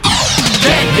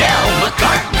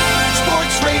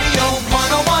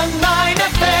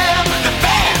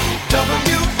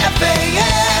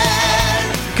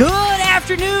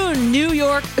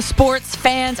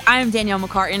fans. I am Danielle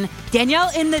McCartan. Danielle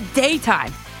in the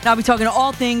daytime. And I'll be talking to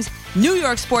all things New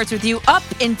York sports with you up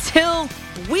until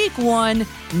week 1,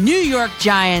 New York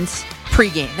Giants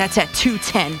pregame. That's at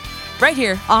 2:10 right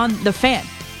here on The Fan.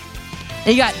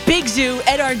 And you got Big Zoo,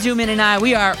 Ed Arduman, and I.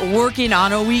 We are working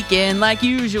on a weekend like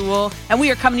usual. And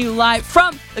we are coming to you live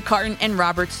from the Carton and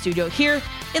Roberts studio here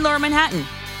in Lower Manhattan.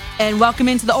 And welcome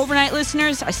into the overnight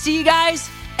listeners. I see you guys.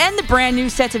 And the brand new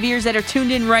sets of ears that are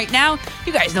tuned in right now.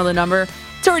 You guys know the number.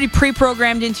 It's already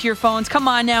pre-programmed into your phones. Come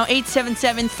on now,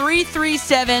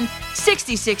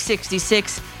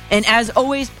 877-337-6666. And as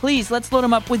always, please, let's load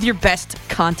them up with your best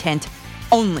content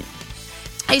only.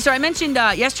 Hey, so I mentioned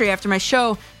yesterday after my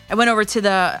show, I went over to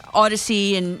the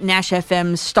Odyssey and Nash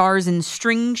FM Stars and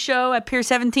Strings show at Pier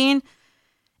 17.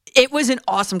 It was an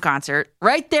awesome concert.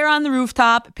 Right there on the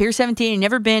rooftop at Pier 17. You've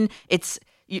never been.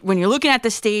 When you're looking at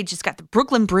the stage, it's got the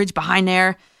Brooklyn Bridge behind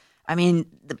there. I mean,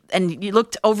 and you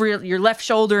looked over your left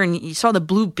shoulder and you saw the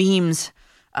blue beams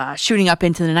shooting up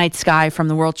into the night sky from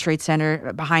the World Trade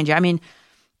Center behind you. I mean,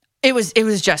 it was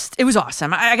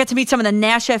awesome. I got to meet some of the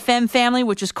Nash FM family,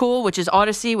 which is cool, which is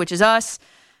Odyssey, which is us.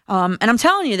 And I'm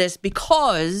telling you this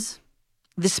because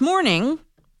this morning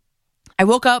I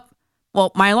woke up.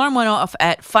 Well, my alarm went off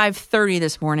at 5:30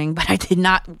 this morning, but I did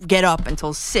not get up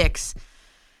until 6.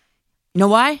 You know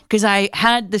why? Because I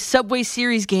had the Subway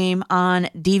Series game on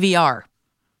DVR.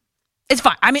 It's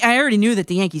fine. I mean, I already knew that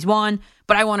the Yankees won,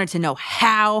 but I wanted to know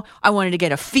how. I wanted to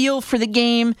get a feel for the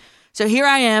game. So here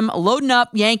I am loading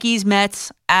up Yankees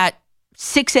Mets at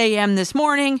 6 a.m. this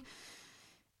morning.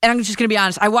 And I'm just going to be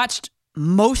honest. I watched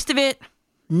most of it,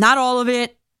 not all of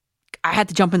it. I had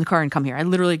to jump in the car and come here. I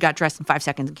literally got dressed in 5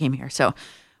 seconds and came here. So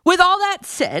with all that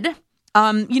said,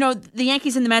 the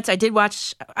Yankees and the Mets, I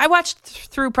watched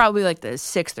through probably like the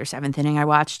 6th or 7th inning I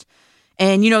watched.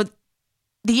 And,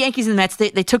 the Yankees and the Mets,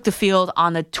 they took the field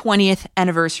on the 20th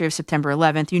anniversary of September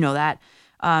 11th. You know that.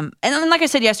 And like I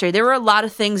said yesterday, there were a lot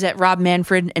of things that Rob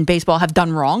Manfred and baseball have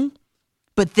done wrong.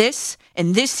 But this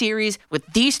series with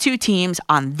these two teams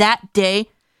on that day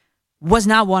was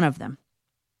not one of them.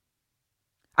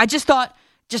 I just thought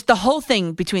the whole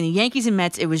thing between the Yankees and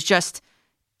Mets, it was just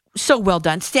so well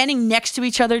done. Standing next to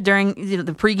each other during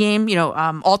the pregame,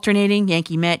 alternating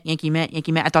Yankee Met, Yankee Met,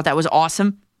 Yankee Met. I thought that was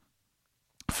awesome.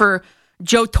 For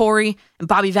Joe Torre and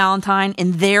Bobby Valentine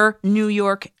in their New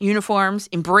York uniforms,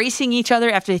 embracing each other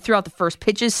after they threw out the first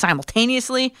pitches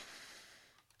simultaneously.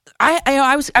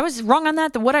 I was wrong on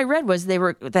that. What I read was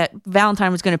that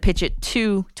Valentine was going to pitch it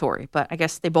to Torre, but I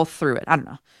guess they both threw it. I don't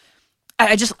know.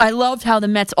 I loved how the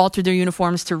Mets altered their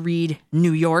uniforms to read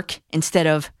New York instead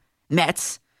of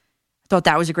Mets. Thought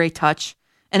that was a great touch.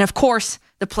 And of course,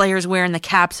 the players wearing the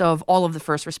caps of all of the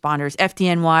first responders,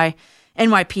 FDNY,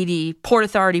 NYPD, Port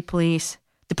Authority Police,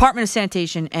 Department of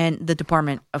Sanitation, and the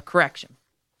Department of Correction.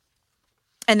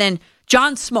 And then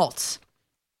John Smoltz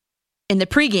in the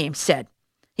pregame said,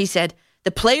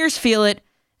 the players feel it.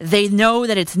 They know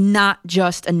that it's not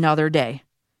just another day.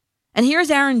 And here's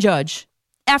Aaron Judge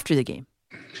after the game.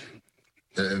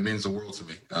 It means the world to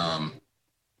me.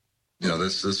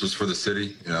 This was for the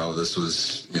city. This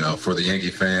was, for the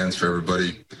Yankee fans, for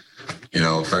everybody,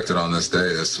 affected on this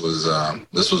day. This was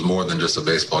more than just a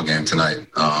baseball game tonight.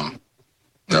 It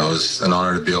was an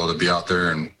honor to be able to be out there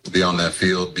and be on that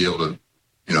field, be able to,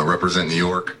 represent New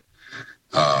York.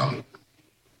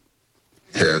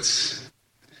 It's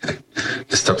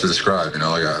tough to describe,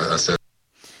 like I said.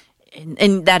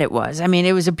 And that it was. I mean,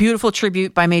 it was a beautiful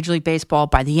tribute by Major League Baseball,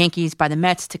 by the Yankees, by the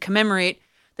Mets to commemorate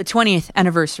the 20th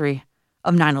anniversary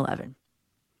of 9/11.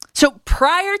 So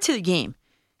prior to the game,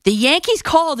 the Yankees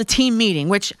called a team meeting,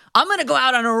 which I'm going to go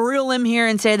out on a real limb here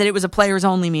and say that it was a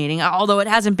players-only meeting, although it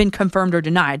hasn't been confirmed or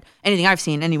denied, anything I've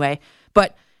seen anyway.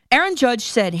 But Aaron Judge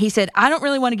said, I don't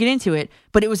really want to get into it,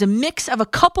 but it was a mix of a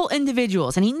couple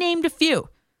individuals, and he named a few.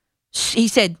 He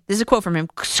said, this is a quote from him,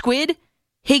 Squid,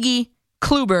 Higgy,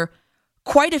 Kluber,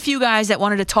 quite a few guys that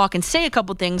wanted to talk and say a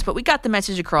couple things, but we got the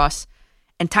message across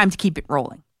and time to keep it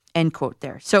rolling. End quote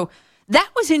there. So that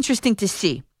was interesting to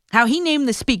see how he named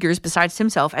the speakers besides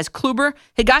himself as Kluber,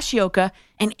 Higashioka,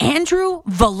 and Andrew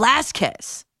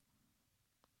Velasquez.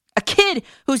 A kid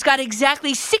who's got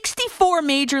exactly 64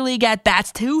 major league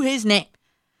at-bats to his name.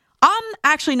 I'm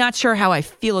actually not sure how I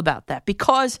feel about that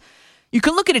because you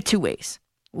can look at it two ways.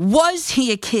 Was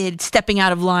he a kid stepping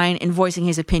out of line and voicing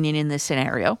his opinion in this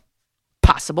scenario?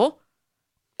 Possible.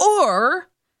 Or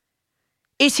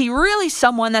is he really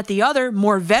someone that the other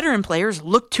more veteran players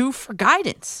look to for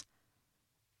guidance?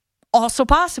 Also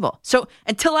possible. So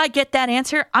until I get that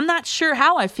answer, I'm not sure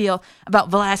how I feel about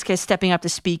Velasquez stepping up to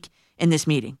speak in this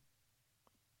meeting.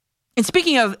 And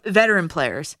speaking of veteran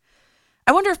players,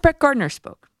 I wonder if Brett Gardner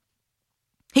spoke.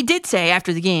 He did say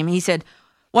after the game, he said,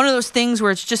 one of those things where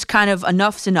it's just kind of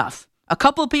enough's enough. A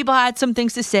couple of people had some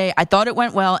things to say. I thought it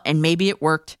went well, and maybe it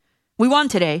worked. We won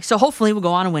today, so hopefully we'll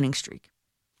go on a winning streak.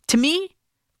 To me,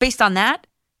 based on that,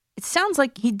 it sounds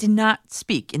like he did not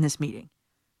speak in this meeting.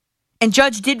 And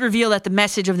Judge did reveal that the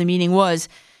message of the meeting was,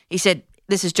 he said,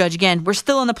 this is Judge again, we're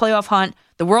still in the playoff hunt.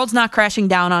 The world's not crashing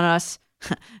down on us,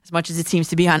 as much as it seems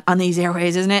to be on these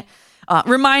airways, isn't it?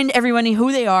 Remind everyone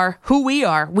who they are, who we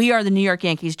are. We are the New York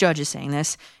Yankees. Judge is saying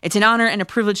this. It's an honor and a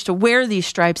privilege to wear these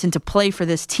stripes and to play for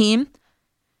this team.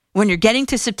 When you're getting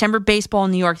to September baseball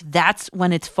in New York, that's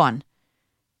when it's fun.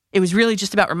 It was really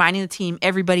just about reminding the team,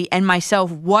 everybody, and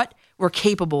myself what we're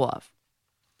capable of.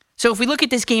 So if we look at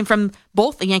this game from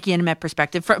both a Yankee and a Met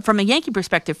perspective, from a Yankee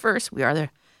perspective first, we are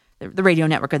the radio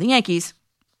network of the Yankees.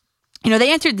 You know,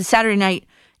 they entered the Saturday night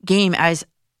game as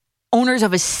owners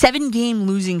of a 7-game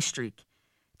losing streak.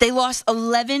 They lost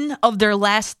 11 of their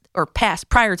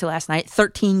prior to last night,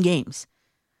 13 games.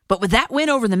 But with that win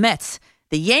over the Mets,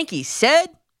 the Yankees said,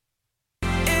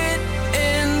 "It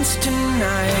ends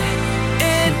tonight.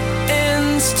 It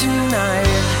ends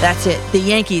tonight." That's it. The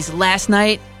Yankees last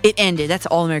night, it ended. That's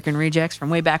All-American Rejects from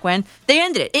way back when. They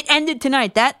ended it. It ended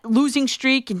tonight. That losing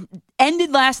streak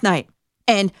ended last night.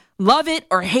 And love it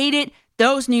or hate it,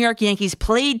 those New York Yankees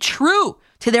played true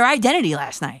to their identity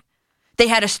last night. They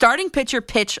had a starting pitcher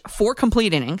pitch 4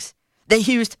 complete innings. They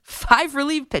used 5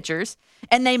 relief pitchers,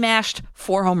 and they mashed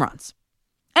 4 home runs.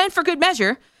 And for good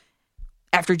measure,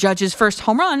 after Judge's first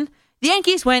home run, the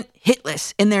Yankees went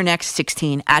hitless in their next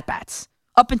 16 at-bats,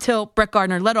 up until Brett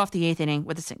Gardner led off the 8th inning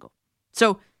with a single.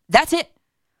 So that's it.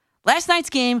 Last night's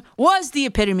game was the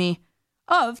epitome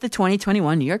of the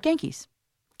 2021 New York Yankees.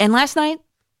 And last night,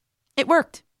 it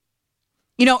worked.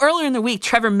 You know, earlier in the week,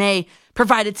 Trevor May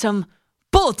provided some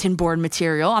bulletin board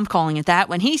material, I'm calling it that,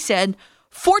 when he said,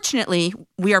 fortunately,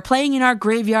 we are playing in our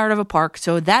graveyard of a park,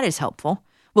 so that is helpful.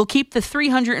 We'll keep the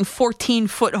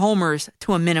 314-foot homers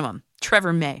to a minimum.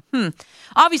 Trevor May.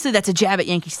 Obviously, that's a jab at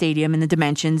Yankee Stadium and the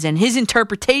dimensions and his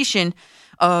interpretation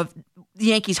of the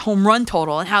Yankees' home run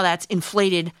total and how that's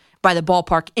inflated by the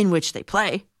ballpark in which they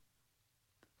play.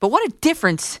 But what a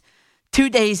difference 2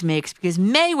 days makes, because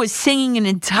May was singing an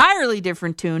entirely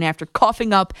different tune after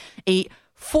coughing up a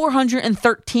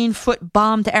 413-foot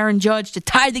bomb to Aaron Judge to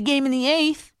tie the game in the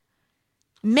 8th.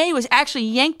 May was actually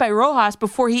yanked by Rojas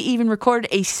before he even recorded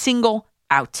a single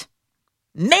out.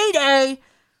 Mayday!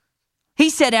 He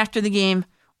said after the game,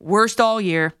 worst all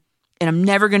year, and I'm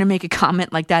never going to make a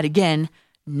comment like that again.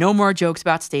 No more jokes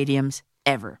about stadiums,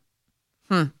 ever.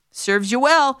 Serves you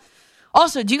well.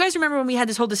 Also, do you guys remember when we had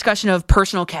this whole discussion of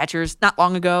personal catchers not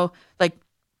long ago? Like,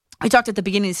 we talked at the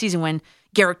beginning of the season when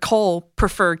Garrett Cole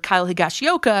preferred Kyle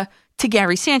Higashioka to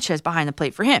Gary Sanchez behind the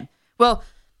plate for him. Well,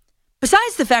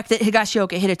 besides the fact that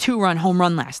Higashioka hit a 2-run home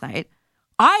run last night,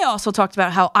 I also talked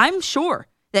about how I'm sure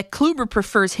that Kluber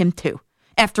prefers him too.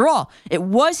 After all, it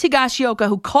was Higashioka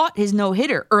who caught his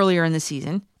no-hitter earlier in the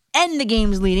season and the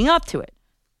games leading up to it.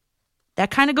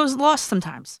 That kind of goes lost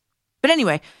sometimes. But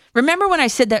anyway, remember when I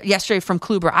said that yesterday from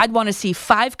Kluber, I'd want to see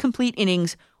 5 complete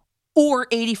innings or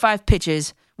 85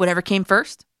 pitches, whatever came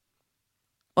first?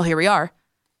 Well, here we are.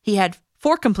 He had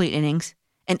 4 complete innings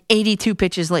and 82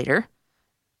 pitches later.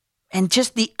 And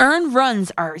just the earned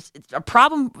runs are a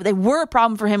problem. They were a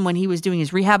problem for him when he was doing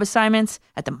his rehab assignments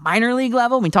at the minor league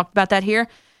level. We talked about that here.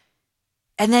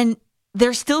 And then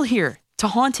they're still here to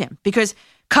haunt him because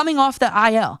coming off the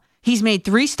IL, he's made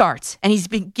 3 starts and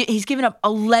he's given up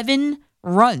 11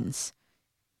 runs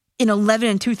in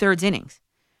 11 2/3 innings.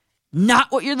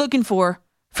 Not what you're looking for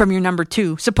from your number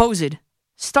 2 supposed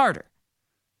starter.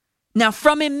 Now,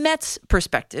 from a Mets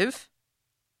perspective,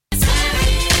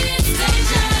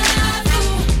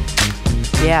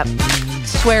 yeah,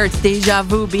 swear it's deja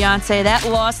vu, Beyonce. That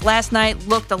loss last night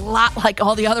looked a lot like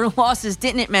all the other losses,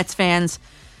 didn't it, Mets fans?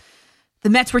 The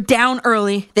Mets were down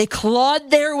early. They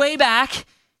clawed their way back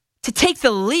to take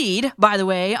the lead, by the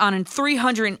way, on a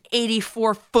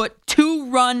 384-foot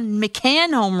 2-run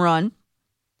McCann home run.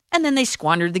 And then they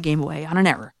squandered the game away on an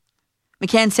error.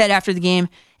 McCann said after the game,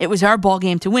 it was our ball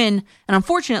game to win, and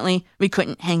unfortunately, we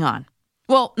couldn't hang on.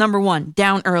 Well, number 1,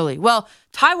 down early. Well,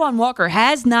 Taijuan Walker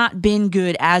has not been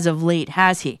good as of late,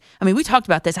 has he? I mean, we talked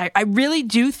about this. I really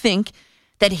do think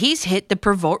that he's hit the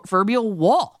proverbial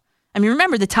wall. I mean,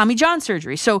 remember the Tommy John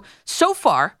surgery. So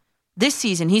far, this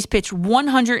season, he's pitched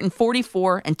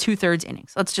 144 2/3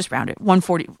 innings. Let's just round it.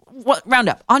 Round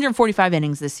up. 145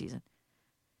 innings this season.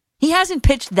 He hasn't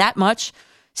pitched that much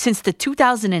since the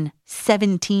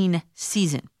 2017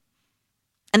 season.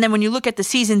 And then when you look at the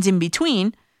seasons in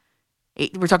between,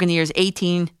 we're talking the years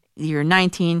 18, the year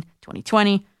 19,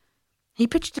 2020. He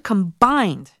pitched a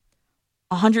combined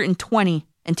 120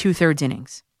 and 2/3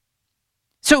 innings.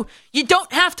 So you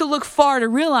don't have to look far to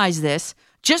realize this.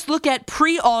 Just look at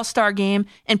pre-All-Star game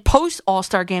and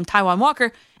post-All-Star game Taijuan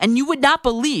Walker, and you would not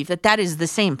believe that that is the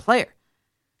same player.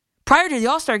 Prior to the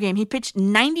All-Star game, he pitched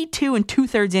 92 and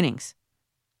 2/3 innings.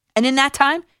 And in that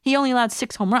time, he only allowed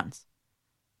 6 home runs.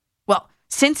 Well,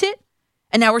 since it,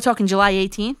 and now we're talking July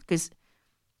 18th, because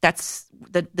that's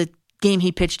the game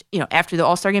he pitched, after the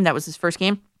All-Star game. That was his first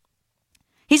game.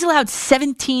 He's allowed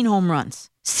 17 home runs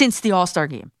since the All-Star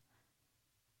game.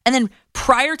 And then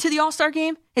prior to the All-Star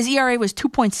game, his ERA was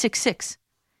 2.66.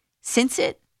 Since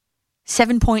it,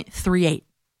 7.38.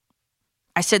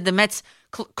 I said the Mets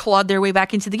clawed their way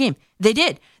back into the game. They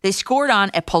did. They scored on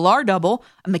a Pilar double,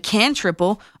 a McCann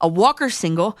triple, a Walker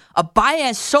single, a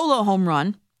Baez solo home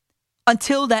run,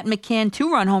 until that McCann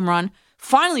 2-run home run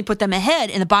finally put them ahead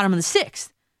in the bottom of the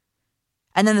 6th.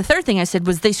 And then the third thing I said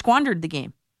was they squandered the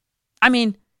game. I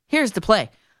mean, here's the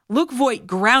play. Luke Voit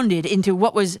grounded into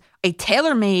what was a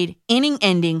tailor-made,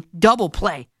 inning-ending double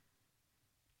play.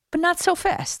 But not so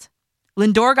fast.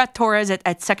 Lindor got Torres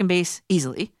at second base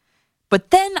easily. But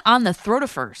then on the throw to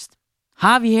first,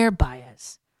 Javier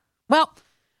Baez. Well,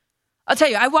 I'll tell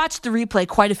you, I watched the replay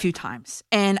quite a few times,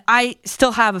 and I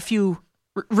still have a few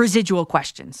residual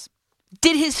questions.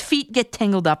 Did his feet get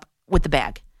tangled up with the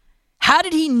bag? How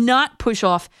did he not push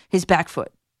off his back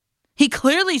foot? He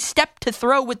clearly stepped to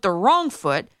throw with the wrong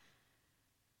foot.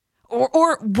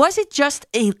 Or was it just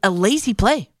a lazy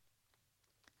play?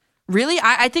 Really?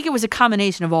 I think it was a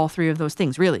combination of all three of those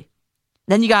things, really.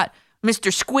 Then you got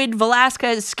Mr. Squid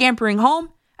Velasquez scampering home,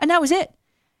 and that was it.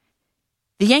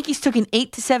 The Yankees took an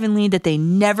 8-7 lead that they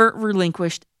never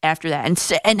relinquished after that.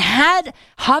 And had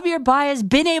Javier Baez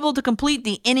been able to complete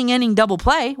the inning-ending double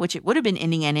play, which it would have been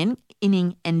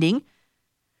inning-ending,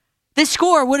 this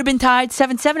score would have been tied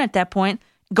 7-7 at that point,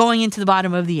 going into the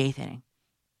bottom of the 8th inning.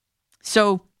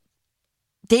 So,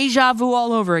 deja vu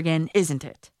all over again, isn't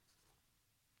it?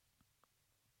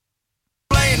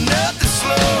 Playing nothing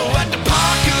slow at the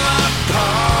parking lot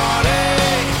party.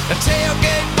 A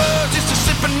tailgate buzz, just a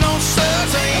sipping on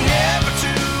suds, ain't never too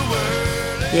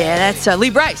early. Yeah, that's Lee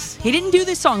Bryce. He didn't do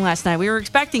this song last night. We were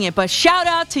expecting it, but shout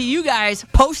out to you guys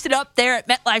posted up there at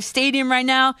MetLife Stadium right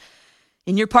now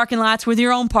in your parking lots with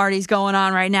your own parties going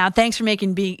on right now. Thanks for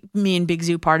making me and Big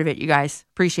Zoo part of it, you guys.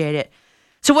 Appreciate it.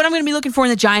 So what I'm going to be looking for in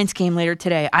the Giants game later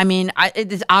today, I mean,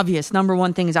 it's obvious. Number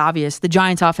one thing is obvious. The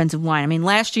Giants offensive line. I mean,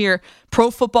 last year, Pro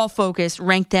Football Focus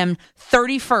ranked them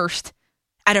 31st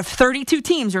out of 32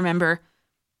 teams, remember?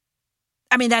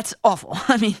 I mean, that's awful.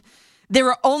 I mean, there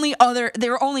were only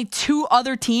two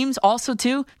other teams also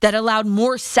too that allowed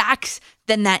more sacks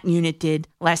than that unit did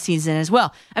last season as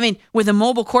well. I mean, with a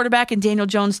mobile quarterback and Daniel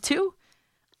Jones too,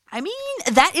 I mean,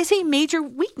 that is a major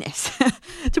weakness,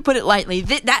 to put it lightly.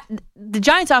 The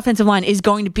Giants' offensive line is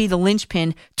going to be the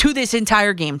linchpin to this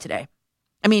entire game today.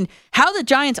 I mean, how the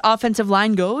Giants' offensive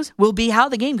line goes will be how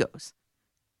the game goes.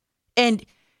 And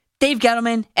Dave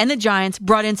Gettleman and the Giants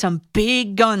brought in some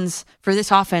big guns for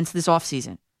this offense this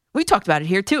offseason. We talked about it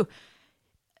here too.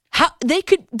 Dave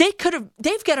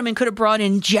Gettleman could have brought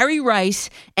in Jerry Rice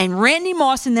and Randy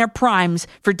Moss in their primes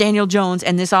for Daniel Jones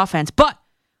and this offense, but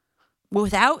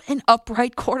without an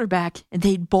upright quarterback,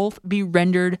 they'd both be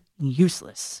rendered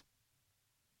useless.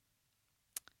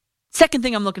 Second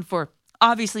thing I'm looking for,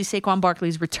 obviously Saquon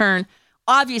Barkley's return.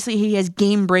 Obviously he has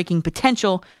game-breaking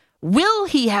potential. Will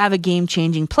he have a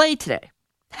game-changing play today?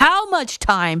 How much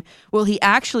time will he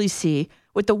actually see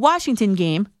with the Washington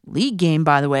game, league game,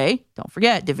 by the way, don't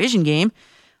forget, division game?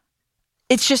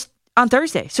 It's just on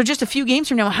Thursday. So just a few games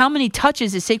from now, how many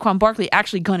touches is Saquon Barkley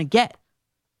actually going to get?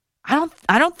 I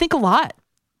don't think a lot.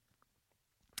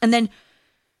 And then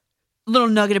a little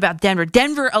nugget about Denver.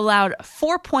 Denver allowed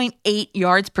 4.8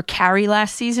 yards per carry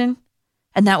last season,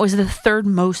 and that was the third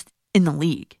most in the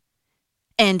league.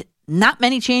 And not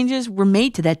many changes were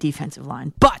made to that defensive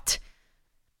line. But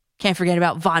can't forget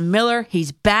about Von Miller.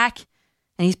 He's back,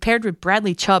 and he's paired with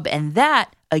Bradley Chubb. And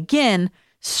that, again,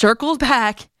 circles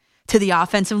back to the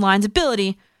offensive line's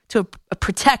ability to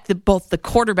protect both the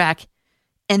quarterback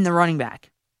and the running back.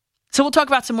 So we'll talk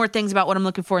about some more things about what I'm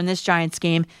looking for in this Giants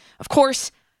game, of course,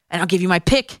 and I'll give you my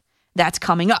pick. That's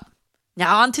coming up.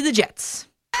 Now on to the Jets.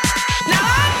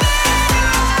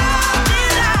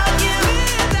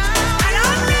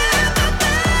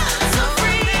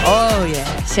 Oh,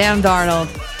 yeah. Sam Darnold.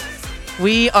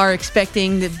 We are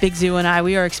expecting, the Big Zoo and I,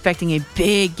 we are expecting a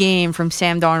big game from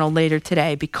Sam Darnold later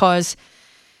today because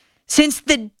since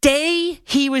the day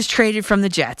he was traded from the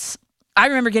Jets, I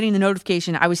remember getting the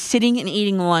notification. I was sitting and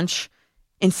eating lunch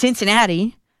in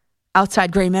Cincinnati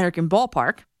outside Great American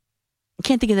Ballpark. I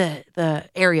can't think of the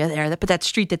area there, but that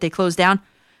street that they closed down.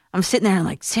 I'm sitting there and I'm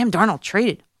like, Sam Darnold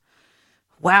traded.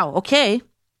 Wow, okay.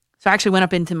 So I actually went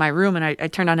up into my room and I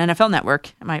turned on NFL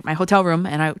Network, my hotel room,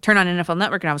 and I turned on NFL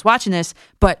Network and I was watching this.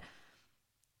 But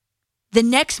the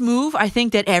next move I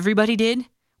think that everybody did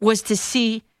was to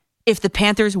see if the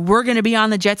Panthers were going to be on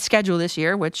the Jets schedule this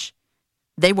year, which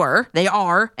they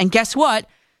are. And guess what?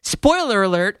 Spoiler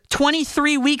alert,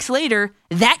 23 weeks later,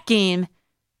 that game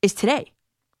is today.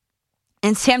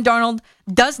 And Sam Darnold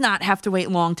does not have to wait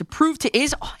long to prove to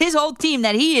his old team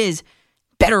that he is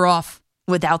better off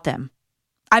without them.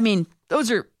 I mean, those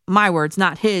are my words,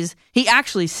 not his. He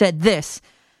actually said this: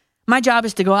 my job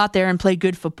is to go out there and play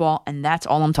good football, and that's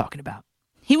all I'm talking about.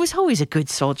 He was always a good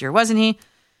soldier, wasn't he?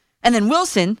 And then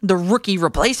Wilson, the rookie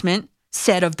replacement,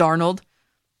 said of Darnold,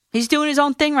 he's doing his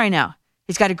own thing right now.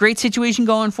 He's got a great situation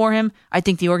going for him. I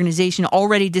think the organization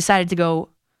already decided to go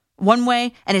one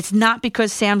way, and it's not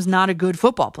because Sam's not a good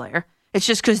football player. It's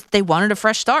just because they wanted a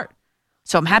fresh start.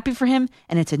 So I'm happy for him,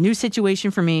 and it's a new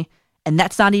situation for me, and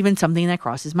that's not even something that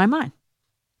crosses my mind.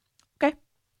 Okay?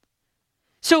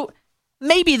 So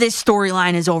maybe this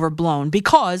storyline is overblown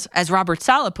because, as Robert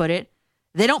Saleh put it,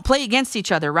 they don't play against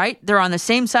each other, right? They're on the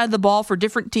same side of the ball for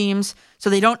different teams, so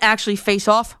they don't actually face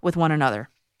off with one another.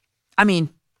 I mean,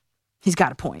 he's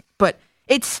got a point, but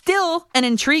it's still an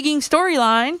intriguing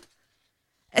storyline.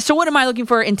 So what am I looking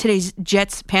for in today's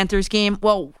Jets-Panthers game?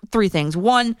 Well, 3 things.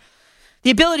 1,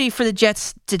 the ability for the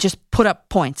Jets to just put up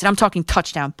points, and I'm talking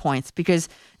touchdown points, because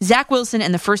Zach Wilson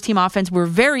and the first-team offense were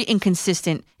very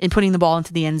inconsistent in putting the ball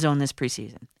into the end zone this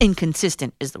preseason.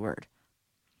 Inconsistent is the word.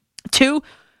 2,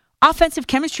 offensive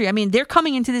chemistry. I mean, they're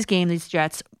coming into this game, these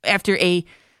Jets, after a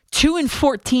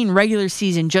 2-14 regular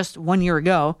season just 1 year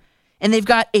ago, and they've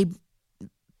got a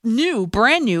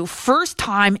brand new,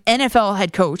 first-time NFL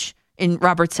head coach in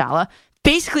Robert Saleh,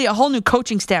 basically a whole new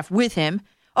coaching staff with him.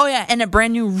 Oh, yeah, and a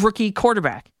brand new rookie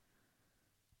quarterback.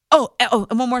 Oh,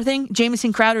 and one more thing.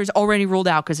 Jamison Crowder is already ruled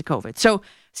out because of COVID. So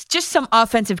it's just some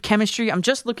offensive chemistry. I'm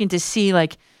just looking to see,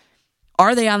 like,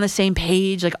 are they on the same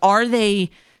page? Like, are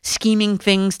they scheming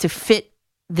things to fit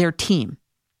their team?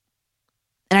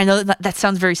 And I know that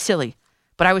sounds very silly,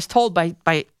 but I was told by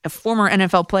a former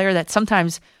NFL player that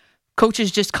sometimes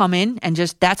coaches just come in and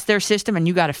just, that's their system and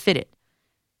you got to fit it.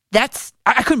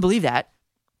 I couldn't believe that.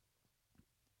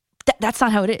 That's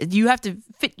not how it is. You have to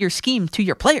fit your scheme to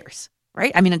your players,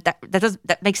 right? I mean,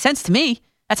 that makes sense to me.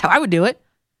 That's how I would do it.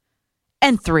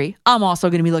 And 3, I'm also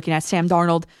going to be looking at Sam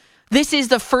Darnold. This is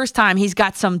the first time he's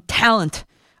got some talent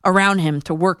around him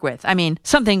to work with. I mean,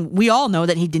 something we all know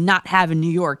that he did not have in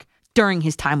New York during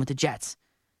his time with the Jets.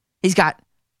 He's got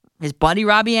his buddy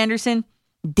Robbie Anderson,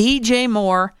 DJ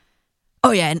Moore.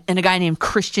 Oh, yeah, and a guy named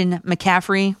Christian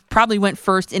McCaffrey probably went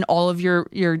first in all of your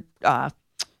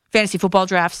fantasy football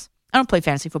drafts. I don't play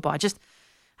fantasy football. I don't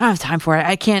have time for it.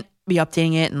 I can't be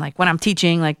updating it. And, like, when I'm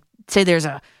teaching, like, say there's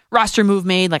a roster move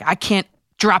made, like, I can't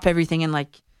drop everything and,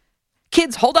 like,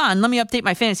 kids, hold on, let me update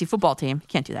my fantasy football team.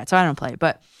 Can't do that, so I don't play.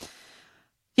 But,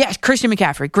 yeah, Christian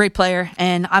McCaffrey, great player.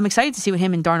 And I'm excited to see what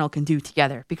him and Darnold can do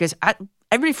together because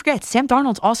everybody forgets, Sam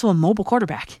Darnold's also a mobile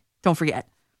quarterback. Don't forget.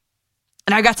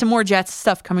 And I got some more Jets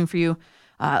stuff coming for you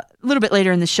a little bit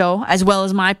later in the show, as well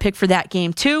as my pick for that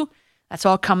game, too. That's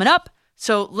all coming up.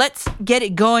 So let's get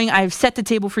it going. I've set the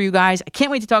table for you guys. I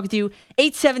can't wait to talk with you.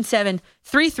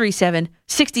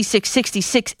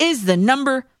 877-337-6666 is the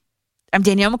number. I'm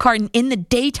Danielle McCartan in the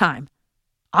daytime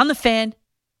on The Fan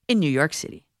in New York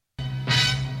City.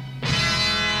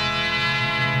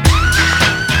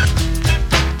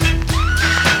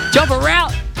 Jump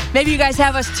around. Maybe you guys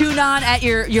have us tuned on at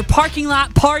your parking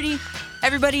lot party.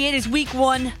 Everybody, it is week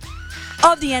 1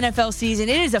 of the NFL season.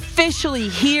 It is officially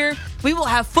here. We will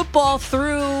have football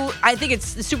through, I think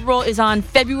the Super Bowl is on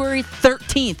February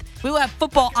 13th. We will have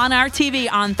football on our TV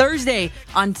on Thursday,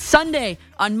 on Sunday,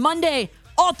 on Monday,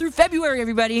 all through February,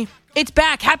 everybody. It's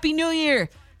back. Happy New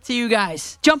Year to you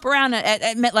guys. Jump around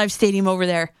at MetLife Stadium over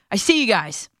there. I see you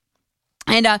guys.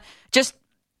 And just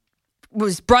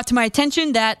was brought to my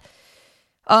attention that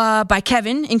by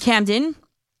Kevin in Camden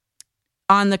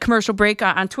on the commercial break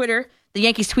on Twitter, the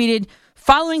Yankees tweeted,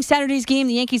 following Saturday's game,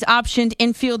 the Yankees optioned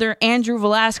infielder Andrew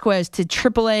Velasquez to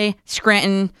AAA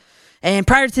Scranton. And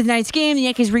prior to tonight's game, the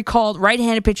Yankees recalled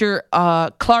right-handed pitcher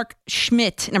Clark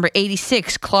Schmidt, number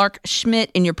 86, Clark Schmidt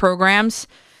in your programs.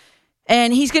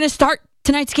 And he's going to start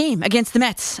tonight's game against the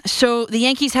Mets. So the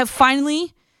Yankees have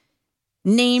finally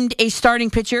named a starting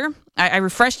pitcher. I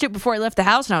refreshed it before I left the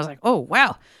house, and I was like, oh,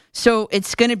 wow. So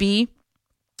it's going to be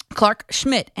Clark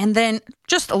Schmidt. And then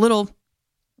just a little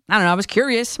I don't know. I was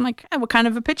curious. I'm like, what kind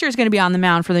of a pitcher is going to be on the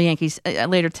mound for the Yankees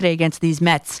later today against these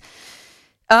Mets?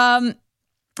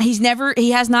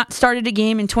 He has not started a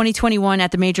game in 2021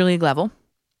 at the major league level.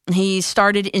 He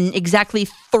started in exactly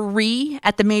 3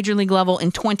 at the major league level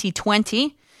in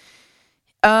 2020.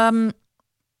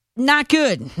 Not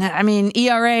good. I mean,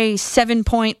 ERA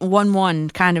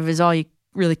 7.11 kind of is all you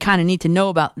really kind of need to know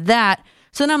about that.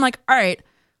 So then I'm like, all right,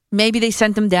 maybe they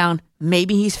sent him down.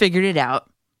 Maybe he's figured it out.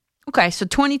 Okay, so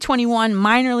 2021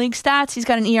 minor league stats, he's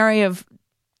got an ERA of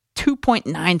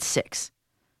 2.96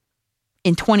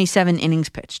 in 27 innings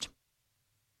pitched.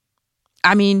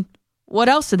 I mean, what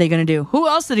else are they going to do? Who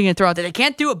else are they going to throw out there? They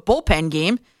can't do a bullpen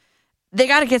game. They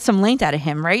got to get some length out of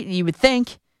him, right? You would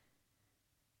think.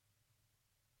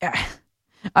 I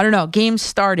don't know. Game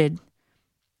started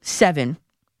 7.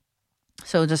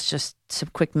 So just some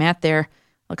quick math there.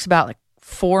 Looks about like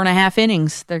 4.5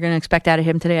 innings they're going to expect out of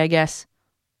him today, I guess.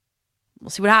 We'll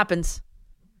see what happens.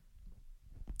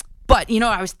 But,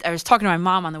 I was talking to my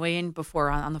mom on the way in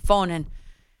before on the phone, and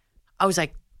I was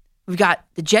like, we've got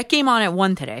the Jet game on at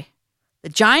 1 today. The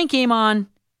Giant game on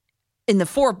in the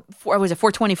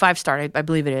 4:25 start, I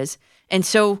believe it is. And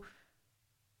so,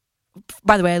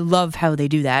 by the way, I love how they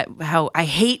do that. How I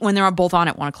hate when they're both on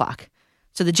at 1 o'clock.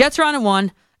 So the Jets are on at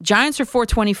 1, Giants are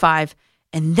 4:25,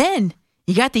 and then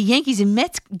you got the Yankees and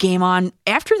Mets game on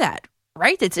after that,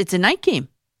 right? It's a night game.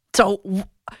 So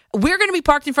we're going to be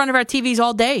parked in front of our TVs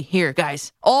all day here,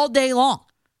 guys, all day long.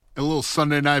 A little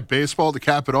Sunday night baseball to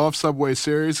cap it off, Subway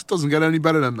Series. It doesn't get any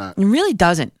better than that. It really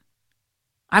doesn't.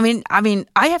 I mean,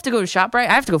 I have to go to ShopRite.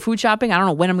 I have to go food shopping. I don't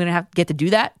know when I'm going to get to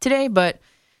do that today, but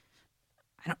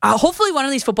hopefully one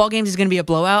of these football games is going to be a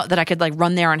blowout that I could like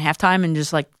run there on halftime and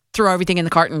just like throw everything in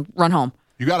the cart and run home.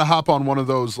 You got to hop on one of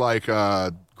those like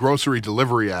grocery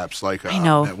delivery apps, like I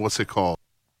know. What's it called?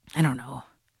 I don't know.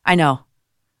 I know.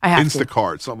 I have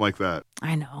Instacart, something like that.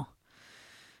 I know.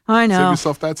 Save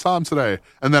yourself that time today,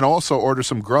 and then also order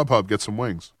some Grubhub, get some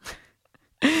wings.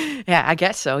 Yeah, I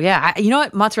guess so. Yeah, you know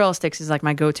what? Mozzarella sticks is like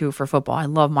my go-to for football. I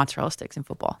love mozzarella sticks in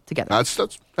football together.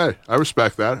 That's. Hey, I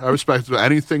respect that. I respect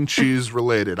anything cheese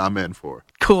related. I'm in for.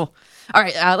 Cool. All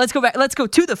right, let's go back. Let's go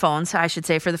to the phones, I should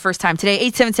say, for the first time today.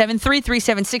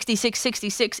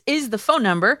 877-337-6666 is the phone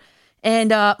number.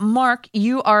 And Mark,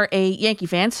 you are a Yankee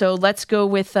fan, so let's go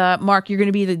with Mark. You're going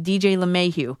to be the DJ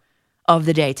LeMahieu of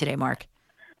the day today, Mark.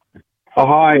 Oh,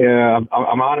 hi. I'm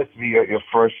honored to be your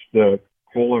first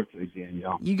caller today,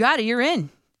 Danielle. You got it. You're in.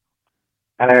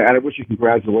 And I wish you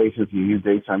congratulations on your new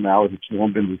daytime hours. It's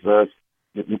long been deserved.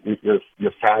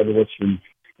 You're fabulous, and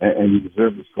you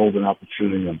deserve this golden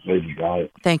opportunity. I'm glad you got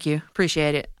it. Thank you.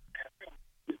 Appreciate it.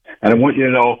 And I want you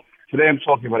to know, today I'm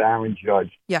talking about Aaron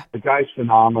Judge. Yeah. The guy's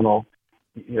phenomenal.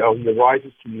 He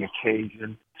rises to the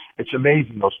occasion. It's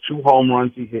amazing. Those 2 home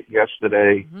runs he hit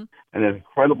yesterday, and an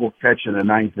incredible catch in the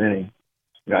 9th inning.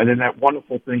 And then that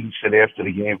wonderful thing he said after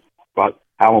the game about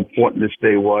how important this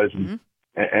day was, and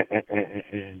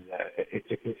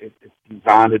he's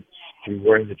honored to be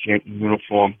wearing the Yankee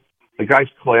uniform. The guy's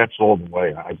class all the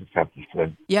way, I just have to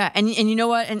say. Yeah, and you know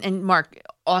what? And Mark,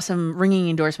 awesome ringing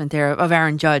endorsement there of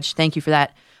Aaron Judge. Thank you for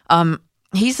that.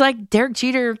 He's like Derek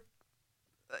Jeter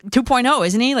 2.0,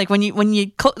 isn't he? Like when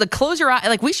you close your eye,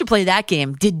 like we should play that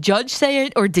game. Did Judge say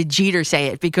it or did Jeter say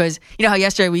it? Because you know how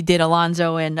yesterday we did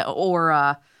Alonso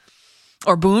or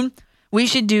Boone. We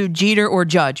should do Jeter or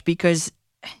Judge because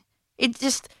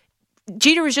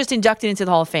Jeter was just inducted into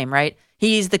the Hall of Fame, right?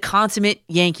 He's the consummate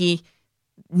Yankee,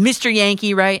 Mr.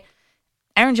 Yankee, right?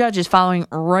 Aaron Judge is following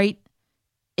right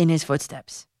in his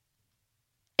footsteps.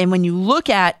 And when you look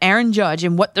at Aaron Judge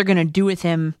and what they're going to do with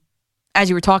him, as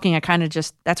you were talking, I kind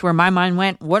of that's where my mind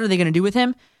went. What are they going to do with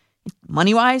him?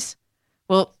 Money-wise?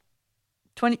 Well,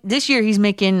 this year he's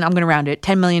making, I'm going to round it,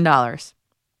 $10 million.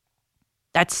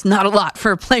 That's not a lot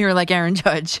for a player like Aaron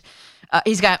Judge.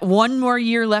 He's got 1 more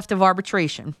year left of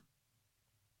arbitration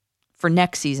for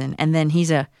next season, and then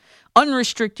he's a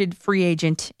unrestricted free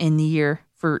agent in the year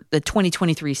for the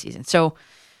 2023 season. So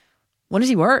what is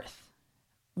he worth?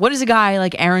 What is a guy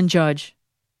like Aaron Judge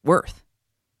worth?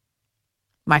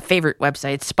 My favorite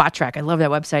website, Spot Track, I love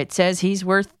that website, says he's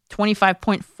worth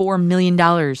 $25.4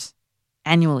 million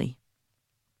annually.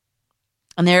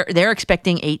 And they're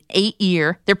expecting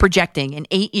they're projecting an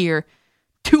 8-year,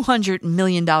 $200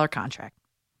 million contract.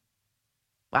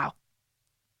 Wow.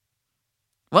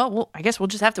 Well, I guess we'll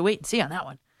just have to wait and see on that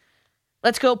one.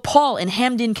 Let's go. Paul in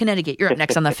Hamden, Connecticut. You're up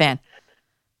next on The Fan.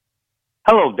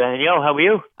 Hello, Danielle. How are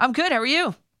you? I'm good. How are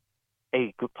you?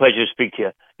 Hey, good pleasure to speak to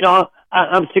you. You know,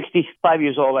 I'm 65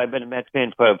 years old. I've been a Mets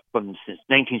fan since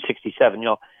 1967,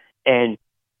 and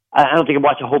I don't think I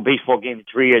watched a whole baseball game in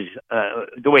 3 years,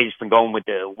 the way it's been going with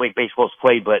the way baseball's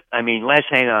played. But, I mean,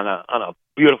 last night on a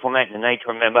beautiful night and a night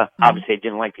to remember, obviously I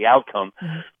didn't like the outcome.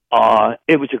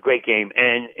 It was a great game.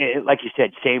 And like you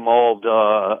said, same old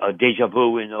deja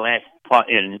vu in the last part,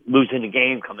 and losing the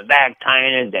game, coming back,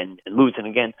 tying it, then losing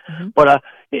again. But I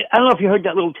don't know if you heard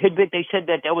that little tidbit. They said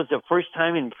that was the first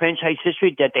time in franchise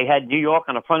history that they had New York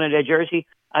on the front of their jersey.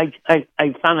 I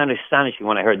found that astonishing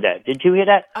when I heard that. Did you hear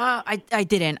that? I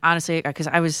didn't, honestly, because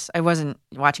I wasn't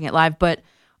watching it live. But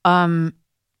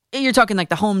you're talking like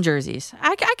the home jerseys.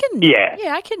 I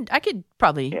could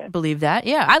probably believe that.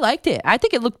 Yeah, I liked it. I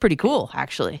think it looked pretty cool,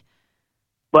 actually.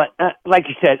 But like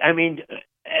you said, I mean,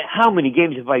 how many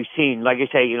games have I seen? Like I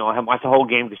say, I have watched the whole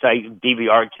game because I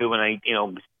DVR too, and I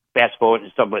fast forward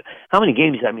and stuff. But how many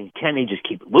games? I mean, can they just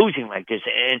keep losing like this?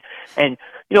 And and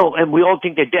we all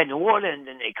think they're dead in the water, and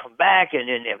then they come back, and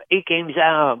then they're 8 games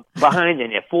out behind,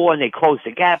 and they're 4, and they close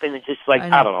the gap, and it's just like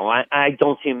I don't know. I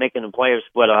don't see them making the playoffs,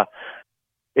 but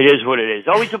it is what it is.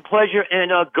 Always a pleasure, and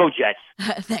go Jets.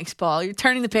 Thanks, Paul. You're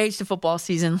turning the page to football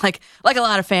season, like a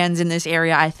lot of fans in this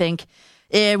area, I think.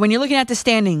 When you're looking at the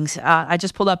standings, I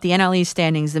just pulled up the NL East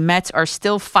standings. The Mets are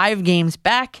still 5 games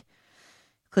back.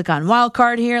 Click on wild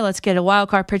card here. Let's get a wild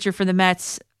card picture for the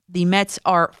Mets. The Mets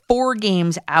are 4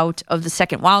 games out of the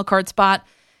second wild card spot,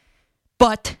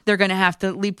 but they're going to have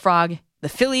to leapfrog the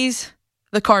Phillies,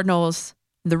 the Cardinals,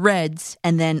 the Reds,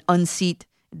 and then unseat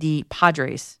the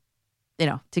Padres,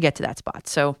 to get to that spot.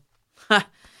 So,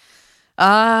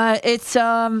 it's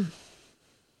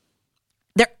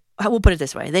we'll put it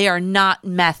this way. They are not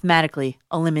mathematically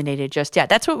eliminated just yet.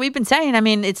 That's what we've been saying. I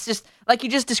mean, it's just like you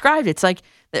just described. It's like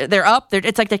they're up.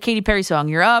 It's like that Katy Perry song.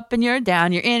 You're up and you're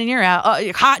down. You're in and you're out.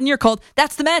 You're hot and you're cold.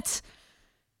 That's the Mets.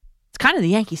 It's kind of the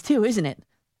Yankees too, isn't it?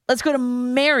 Let's go to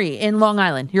Mary in Long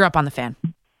Island. You're up on the Fan.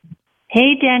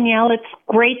 Hey, Danielle. It's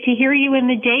great to hear you in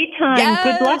the daytime. Yes!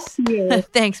 Good luck to you.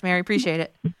 Thanks, Mary. Appreciate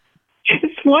it.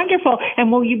 It's wonderful.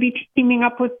 And will you be teaming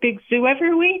up with Big Zoo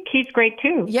every week? He's great,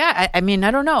 too. Yeah, I mean,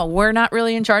 I don't know. We're not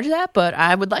really in charge of that, but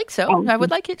I would like so. Oh. I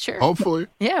would like it, sure. Hopefully.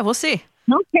 Yeah, we'll see.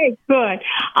 Okay, good.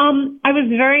 I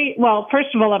was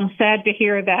first of all, I'm sad to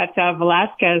hear that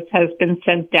Velasquez has been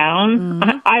sent down.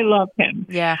 I love him.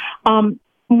 Yeah.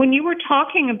 When you were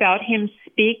talking about him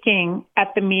speaking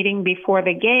at the meeting before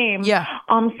the game,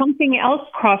 something else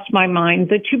crossed my mind.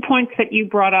 The 2 points that you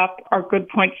brought up are good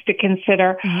points to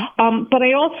consider. But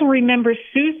I also remember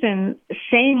Susan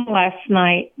saying last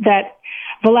night that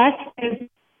Velasquez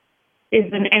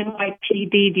is an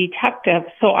NYPD detective.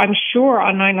 So I'm sure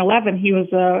on 9/11 he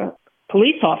was a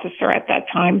police officer at that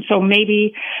time. So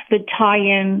maybe the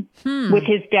tie-in with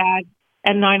his dad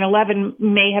and 9/11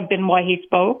 may have been why he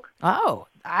spoke. Oh,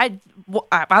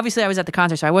 obviously I was at the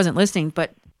concert, so I wasn't listening.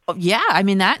 But yeah, I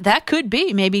mean that could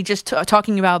be maybe just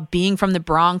talking about being from the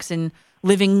Bronx and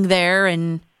living there,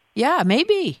 and yeah,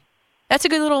 maybe that's a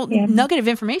good little nugget of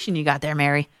information you got there,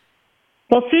 Mary.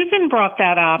 Well, Susan brought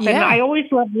that up, and I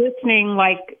always love listening,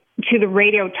 to the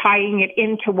radio, tying it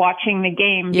into watching the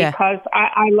game because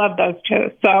I love those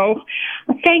two. So,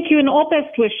 thank you, and all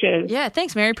best wishes. Yeah,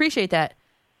 thanks, Mary. Appreciate that.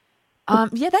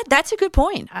 That's a good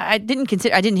point. I didn't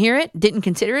hear it, didn't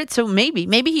consider it. So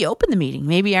maybe he opened the meeting.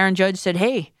 Maybe Aaron Judge said,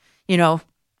 "Hey, the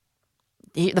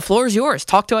floor is yours.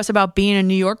 Talk to us about being a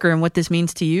New Yorker and what this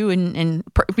means to you, and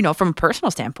from a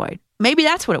personal standpoint." Maybe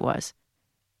that's what it was.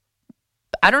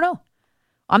 I don't know.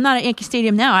 I'm not at Yankee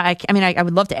Stadium now. I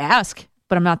would love to ask,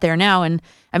 but I'm not there now. And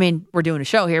I mean, we're doing a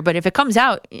show here. But if it comes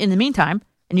out in the meantime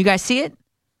and you guys see it,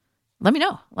 let me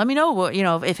know. Let me know.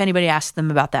 If anybody asks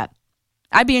them about that,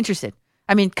 I'd be interested.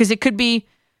 I mean, because it could be,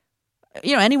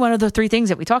 any one of the 3 things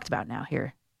that we talked about now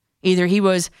here. Either he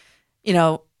was,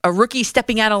 a rookie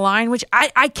stepping out of line, which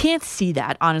I can't see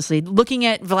that, honestly. Looking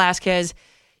at Velasquez,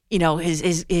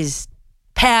 his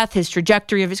path, his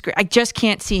trajectory of his career, I just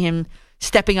can't see him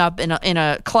stepping up in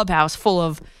a clubhouse full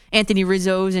of Anthony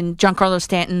Rizzos and Giancarlo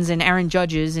Stantons and Aaron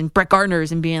Judges and Brett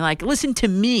Gardners and being like, listen to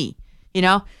me, I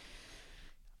don't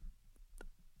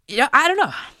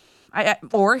know. I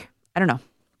don't know.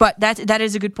 But that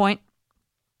is a good point.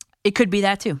 It could be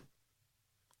that too.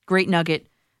 Great nugget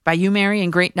by you, Mary,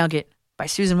 and great nugget by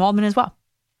Susan Waldman as well.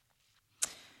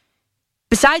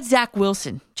 Besides Zach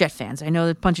Wilson, Jet fans, I know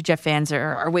a bunch of Jet fans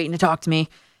are waiting to talk to me.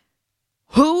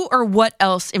 Who or what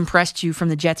else impressed you from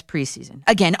the Jets preseason?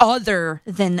 Again, other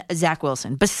than Zach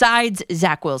Wilson, besides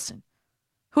Zach Wilson.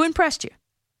 Who impressed you?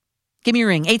 Give me a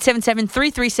ring,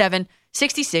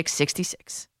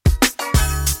 877-337-6666.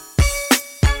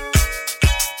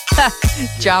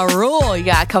 Ja Rule, you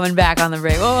got coming back on the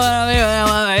break. What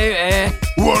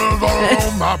is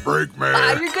on my break,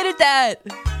 man? You're good at that.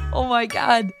 Oh, my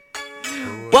God.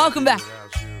 Welcome back.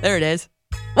 There it is.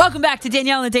 Welcome back to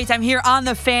Danielle in the Daytime here on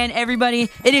The Fan, everybody.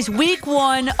 It is week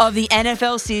 1 of the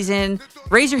NFL season.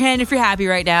 Raise your hand if you're happy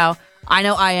right now. I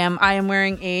know I am. I am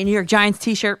wearing a New York Giants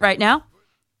t-shirt right now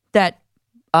that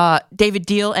David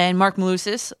Deal and Mark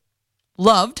Malusis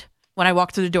loved when I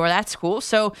walked through the door. That's cool.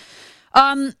 So,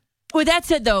 with that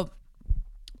said, though,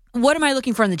 what am I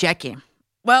looking for in the Jet game?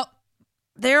 Well,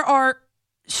 there are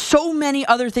so many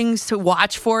other things to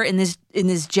watch for in this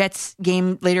Jets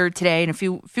game later today in a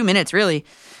few minutes, really,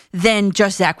 than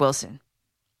just Zach Wilson.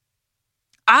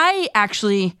 I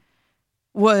actually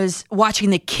was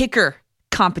watching the kicker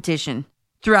competition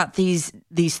throughout these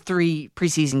 3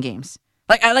 preseason games.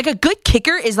 Like a good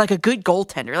kicker is like a good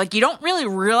goaltender. Like, you don't really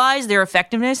realize their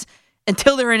effectiveness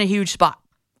until they're in a huge spot.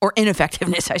 Or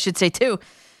ineffectiveness, I should say, too.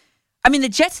 I mean, the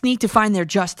Jets need to find their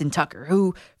Justin Tucker,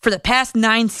 who, for the past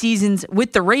 9 seasons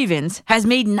with the Ravens, has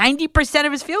made 90%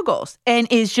 of his field goals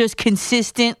and is just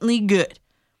consistently good.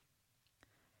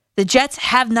 The Jets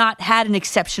have not had an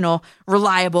exceptional,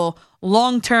 reliable,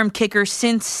 long-term kicker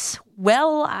since,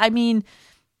 well, I mean,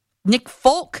 Nick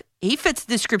Folk, he fits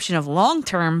the description of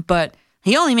long-term, but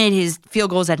he only made his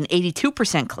field goals at an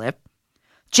 82% clip.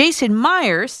 Jason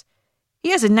Myers,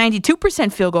 he has a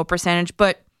 92% field goal percentage,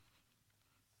 but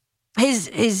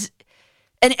his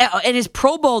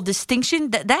Pro Bowl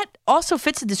distinction, that also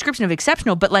fits the description of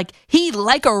exceptional, but like he,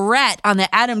 like a rat on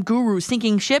the Adam Guru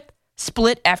sinking ship,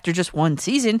 split after just 1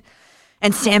 season.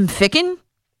 And Sam Ficken,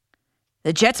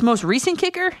 the Jets' most recent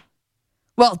kicker,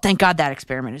 well, thank God that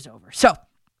experiment is over. So,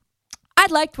 I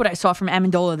liked what I saw from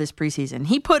Amendola this preseason.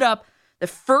 He put up the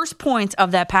first points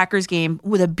of that Packers game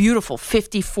with a beautiful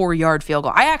 54-yard field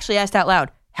goal. I actually asked out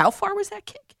loud, how far was that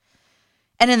kick?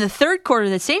 And in the third quarter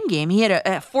of the same game, he had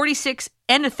a 46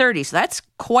 and a 30, so that's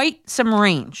quite some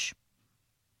range.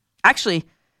 Actually,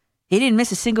 he didn't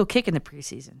miss a single kick in the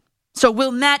preseason. So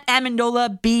will Matt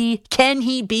Amendola can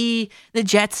he be the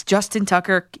Jets' Justin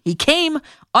Tucker? He came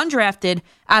undrafted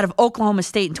out of Oklahoma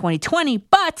State in 2020,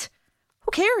 but who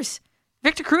cares?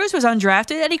 Victor Cruz was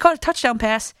undrafted, and he caught a touchdown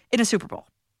pass in a Super Bowl.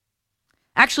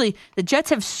 Actually, the Jets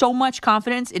have so much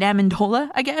confidence in Amendola,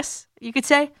 I guess you could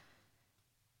say.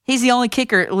 He's the only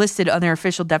kicker listed on their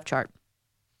official depth chart.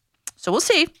 So we'll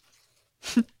see.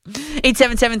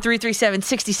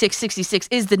 877-337-6666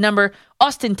 is the number.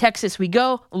 Austin, Texas, we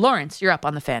go. Lawrence, you're up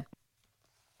on The Fan.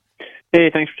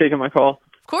 Hey, thanks for taking my call.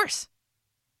 Of course.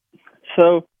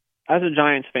 So, as a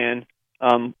Giants fan,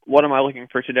 what am I looking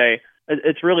for today?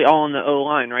 It's really all in the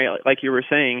O-line, right? Like you were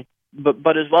saying.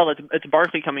 But as well, it's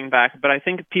Barkley coming back. But I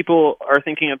think people are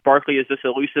thinking of Barkley as this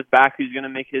elusive back who's going to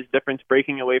make his difference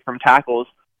breaking away from tackles.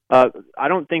 I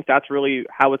don't think that's really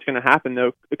how it's going to happen,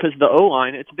 though, because the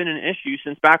O-line, it's been an issue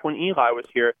since back when Eli was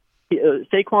here.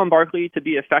 Saquon Barkley, to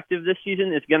be effective this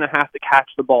season, is going to have to catch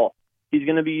the ball. He's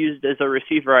going to be used as a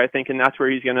receiver, I think, and that's where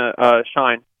he's going to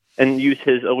shine and use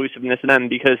his elusiveness then,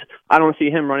 because I don't see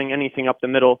him running anything up the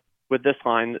middle with this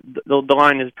line. The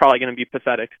line is probably going to be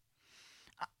pathetic.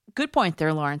 Good point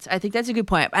there, Lawrence. I think that's a good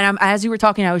point. And as you were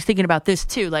talking, I was thinking about this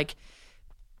too, like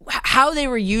how they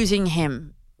were using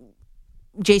him.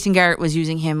 Jason Garrett was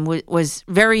using him was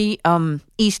very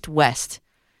east-west.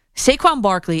 Saquon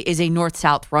Barkley is a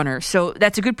north-south runner. So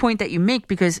that's a good point that you make,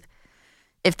 because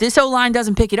if this O-line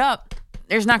doesn't pick it up,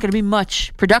 there's not going to be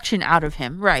much production out of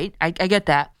him, right? I get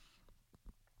that.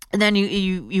 And then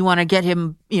you want to get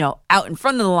him, out in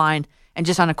front of the line and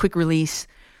just on a quick release,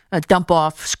 a dump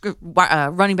off,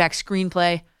 running back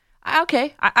screenplay.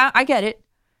 Okay, I get it.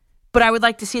 But I would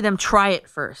like to see them try it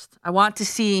first. I want to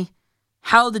see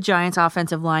how the Giants'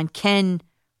 offensive line can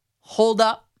hold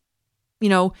up.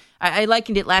 I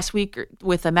likened it last week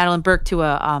with Madeline Burke to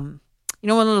a, one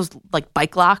of those like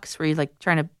bike locks where you're like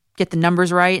trying to get the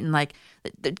numbers right and like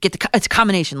it's a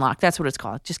combination lock. That's what it's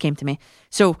called. It just came to me.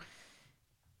 So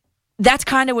that's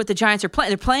kind of what the Giants are playing.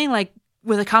 They're playing like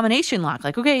with a combination lock.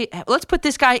 Like, okay, let's put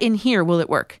this guy in here. Will it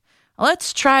work?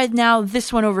 Let's try now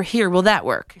this one over here. Will that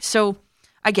work? So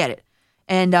I get it.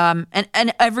 And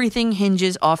everything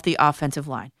hinges off the offensive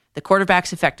line. The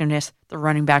quarterback's effectiveness, the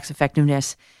running back's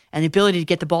effectiveness, and the ability to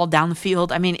get the ball down the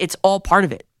field. I mean, it's all part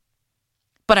of it.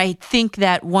 But I think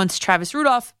that once Travis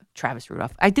Rudolph,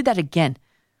 I did that again.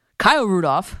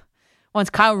 Once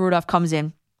Kyle Rudolph comes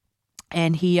in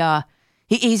and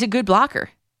he's a good blocker.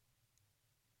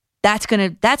 That's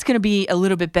gonna be a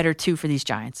little bit better too for these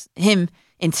Giants. Him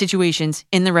in situations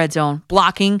in the red zone,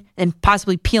 blocking and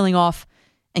possibly peeling off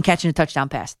and catching a touchdown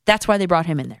pass. That's why they brought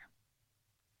him in there.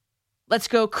 Let's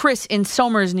go, Chris in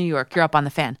Somers, New York. You're up on The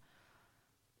Fan.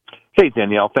 Hey,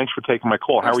 Danielle. Thanks for taking my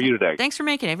call. How are you today? Thanks for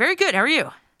making it. Very good. How are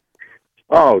you?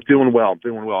 Oh, doing well.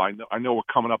 I know we're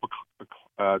coming up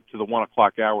to the 1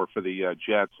 o'clock hour for the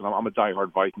Jets, and I'm a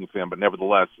diehard Viking fan, but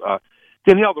nevertheless,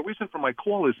 Danielle, the reason for my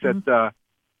call is that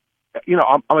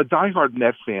I'm a diehard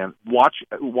Met fan. Watch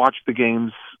the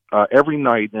games every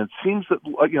night, and it seems that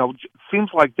seems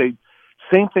like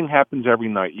same thing happens every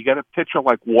night. You got a pitcher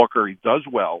like Walker; he does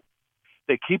well.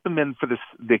 They keep him in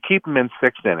They keep him in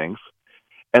 6 innings,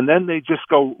 and then they just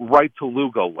go right to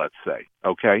Lugo. Let's say,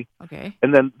 okay,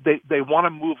 and then they want to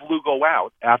move Lugo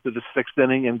out after the 6th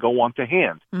inning and go on to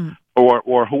Hand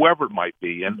or whoever it might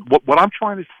be. And what I'm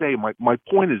trying to say, my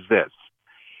point is this: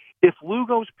 if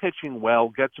Lugo's pitching well,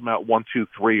 gets him out 1, 2,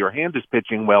 3, or Hand is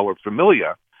pitching well, or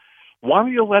Familia, why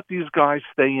don't you let these guys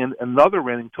stay in another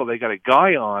inning till they got a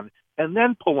guy on, and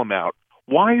then pull them out?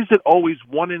 Why is it always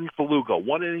 1 inning for Lugo,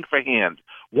 1 inning for Hand,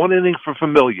 1 inning for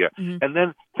Familia? And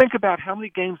then think about how many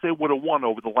games they would have won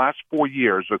over the last 4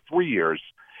 years or 3 years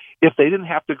if they didn't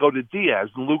have to go to Diaz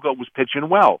and Lugo was pitching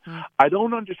well. I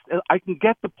don't understand. I can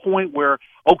get the point where,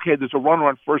 okay, there's a runner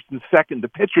on first and second, the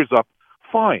pitcher's up,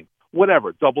 fine,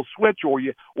 whatever, double switch or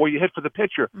you hit for the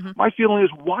pitcher. My feeling is,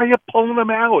 why are you pulling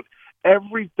them out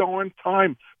every darn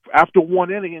time after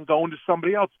 1 inning and going to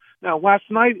somebody else? Now, last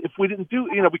night, if we didn't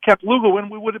we kept Lugo in,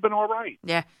 we would have been all right.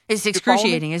 Yeah, it's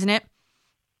excruciating, isn't it?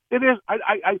 It is.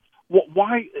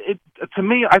 Why? To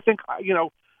me, I think,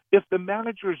 if the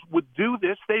managers would do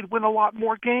this, they'd win a lot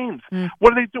more games.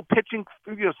 What do they do? Pitching,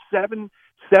 7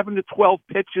 to 12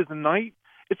 pitches a night?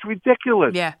 It's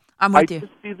ridiculous. Yeah, I'm with you.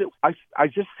 I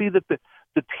just see that the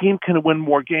team can win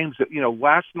more games.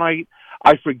 Last night,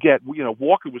 I forget,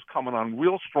 Walker was coming on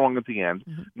real strong at the end.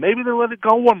 Maybe they let it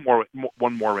go one more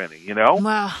inning,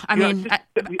 Well, I mean,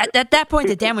 at that point,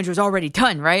 the damage was already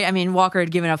done, right? I mean, Walker had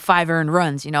given up 5 earned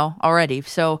runs, already.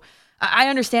 So I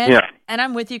understand, and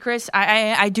I'm with you, Chris.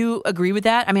 I do agree with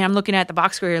that. I mean, I'm looking at the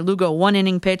box score here. Lugo, 1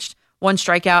 inning pitched, 1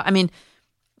 strikeout. I mean,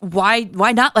 why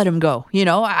not let him go?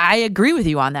 I agree with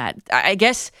you on that. I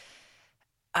guess...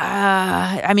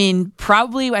 I mean,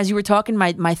 probably as you were talking,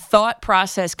 my thought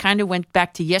process kind of went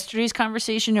back to yesterday's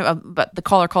conversation about the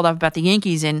caller called up about the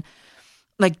Yankees and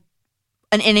like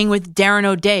an inning with Darren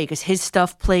O'Day because his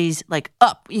stuff plays like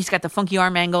up. He's got the funky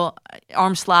arm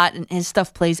slot, and his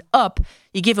stuff plays up.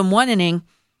 You give him 1 inning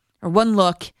or 1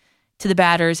 look to the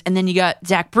batters, and then you got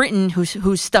Zach Britton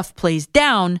whose stuff plays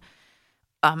down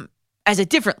as a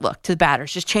different look to the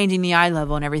batters, just changing the eye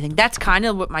level and everything. That's kind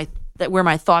of where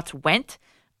my thoughts went.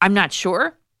 I'm not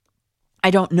sure. I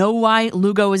don't know why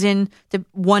Lugo was in the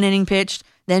 1 inning pitched.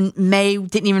 Then May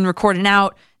didn't even record an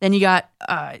out. Then you got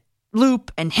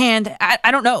Loop and Hand. I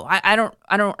don't know. I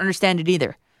don't understand it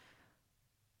either.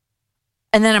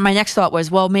 And then my next thought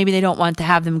was, well, maybe they don't want to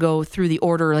have them go through the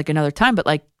order like another time, but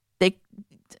like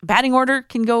batting order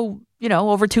can go,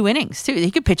 over 2 innings too. He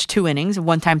could pitch 2 innings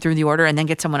one time through the order and then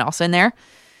get someone else in there.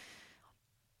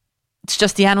 It's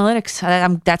just the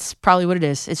analytics. That's probably what it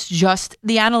is. It's just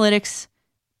the analytics.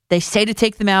 They say to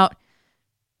take them out.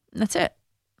 And that's it.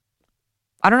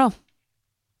 I don't know.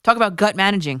 Talk about gut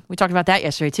managing. We talked about that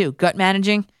yesterday too. Gut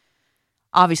managing.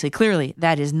 Obviously, clearly,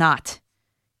 that is not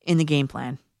in the game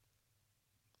plan.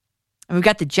 And we've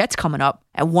got the Jets coming up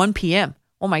at 1 p.m.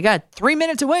 Oh my God, 3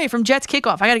 minutes away from Jets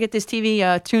kickoff. I got to get this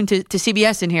TV tuned to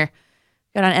CBS in here.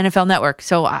 Got on NFL Network.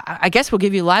 So I guess we'll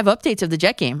give you live updates of the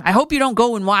Jet game. I hope you don't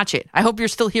go and watch it. I hope you're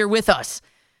still here with us,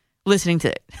 listening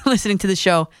to the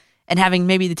show and having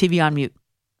maybe the TV on mute.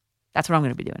 That's what I'm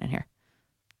going to be doing in here.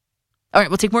 All right,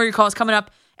 we'll take more of your calls coming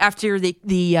up after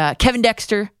the Kevin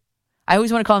Dexter. I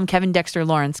always want to call him Kevin Dexter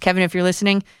Lawrence. Kevin, if you're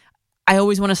listening, I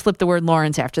always want to slip the word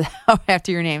Lawrence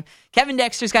after your name. Kevin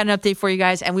Dexter's got an update for you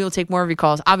guys, and we will take more of your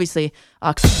calls. Obviously,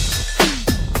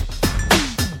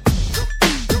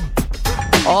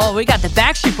 we got the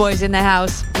Backstreet Boys in the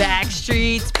house.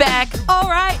 Backstreet's back. All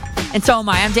right. And so am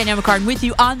I. I'm Danielle McCartan with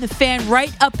you on The Fan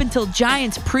right up until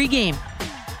Giants pregame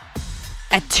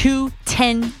at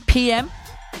 2:10 p.m.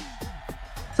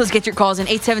 So let's get your calls in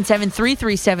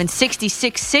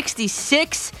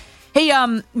 877-337-6666. Hey,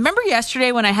 remember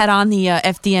yesterday when I had on the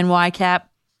FDNY cap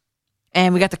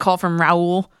and we got the call from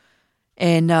Raul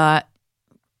and the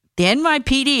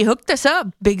NYPD hooked us up,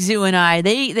 Big Zoo and I.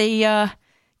 They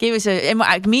gave us an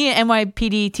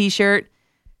NYPD t-shirt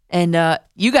and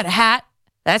you got a hat.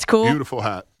 That's cool. Beautiful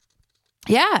hat.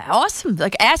 Yeah, awesome.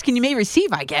 Like asking you may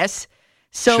receive, I guess.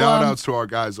 So shout outs to our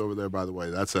guys over there, by the way.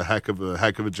 That's a heck of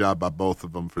a job by both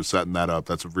of them for setting that up.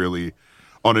 That's really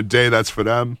on a day that's for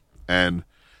them, and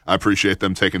I appreciate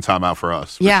them taking time out for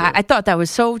us. Yeah, sure. I thought that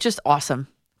was so just awesome.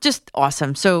 Just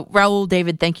awesome. So Raul,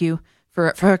 David, thank you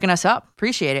for hooking us up.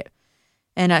 Appreciate it.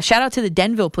 And shout out to the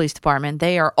Denville Police Department.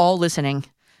 They are all listening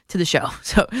to the show.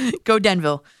 So go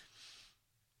Denville.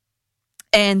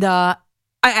 And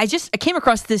I came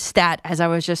across this stat as I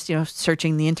was just,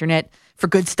 searching the internet for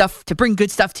good stuff, to bring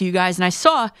good stuff to you guys, and I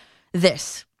saw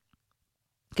this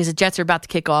because the Jets are about to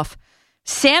kick off.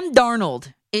 Sam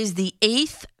Darnold is the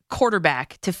 8th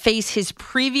quarterback to face his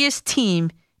previous team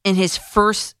in his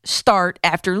first start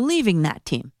after leaving that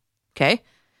team. Okay?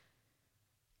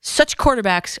 Such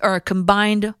quarterbacks are a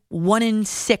combined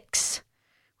 1-6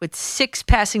 with 6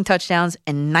 passing touchdowns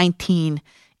and 19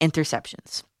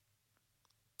 interceptions.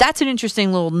 That's an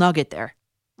interesting little nugget there.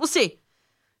 We'll see.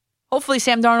 Hopefully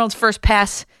Sam Darnold's first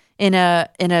pass in a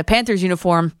Panthers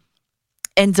uniform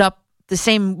ends up the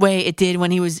same way it did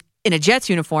when he was in a Jets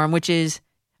uniform, which is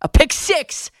a pick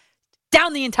 6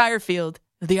 down the entire field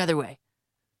the other way.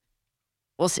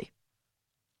 We'll see.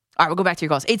 All right, we'll go back to your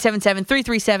calls.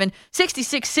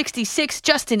 877-337-6666.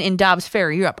 Justin in Dobbs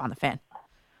Ferry, you're up on the Fan.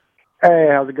 Hey,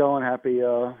 how's it going? Happy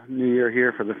New Year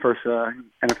here for the first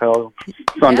NFL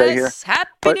Sunday here.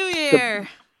 Happy New Year.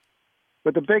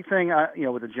 But the big thing,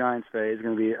 with the Giants today is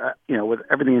going to be, with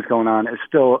everything that's going on, it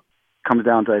still comes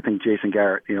down to, I think, Jason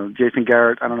Garrett. Jason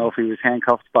Garrett, I don't know if he was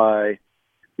handcuffed by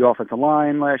the offensive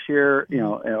line last year,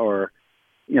 or,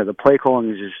 the play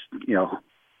calling is just,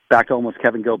 back to almost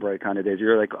Kevin Gilbride kind of days.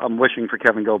 You're like, I'm wishing for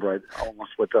Kevin Gilbride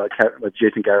almost with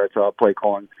Jason Garrett's play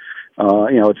calling.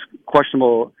 It's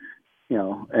questionable.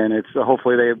 And it's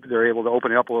hopefully they're able to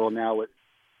open it up a little now with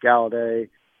Galladay,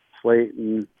 Slate,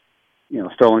 and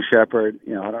Sterling Shepard.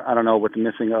 I don't know what the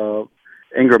missing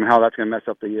Ingram, how that's going to mess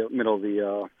up the middle of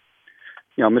the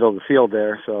field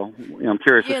there. So I'm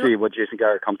curious to see what Jason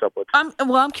Garrett comes up with.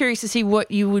 I'm curious to see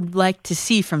what you would like to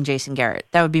see from Jason Garrett.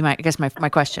 That would be my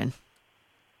question.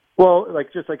 Well,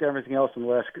 just like everything else in the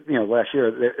last year,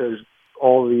 it was.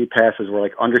 All the passes were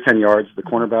like under 10 yards. The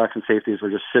cornerbacks and safeties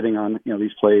were just sitting on,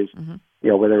 these plays,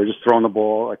 where they were just throwing the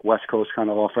ball, like West Coast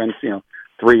kind of offense,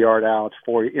 3-yard outs,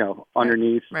 4,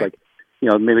 underneath, right.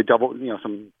 Maybe double,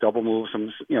 some double moves,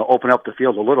 some, open up the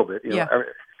field a little bit. Daniel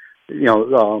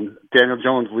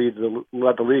Jones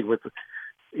led the league with,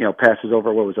 passes over,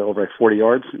 over like 40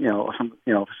 yards, a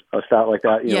stat like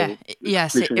that.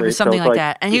 Yes, it was something like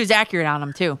that. And he was accurate on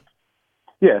them too.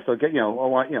 Yeah, so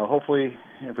hopefully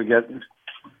if we get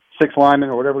 6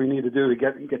 linemen or whatever we need to do to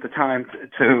get the time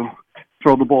to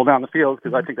throw the ball down the field,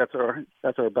 because I think that's our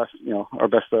best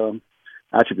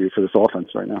attribute for this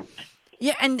offense right now.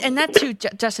 Yeah, and that too,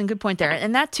 Justin, good point there.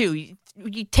 And that too, you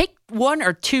take 1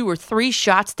 or 2 or 3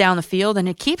 shots down the field, and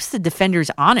it keeps the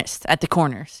defenders honest at the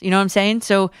corners. You know what I'm saying?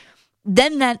 So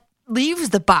then that leaves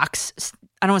the box.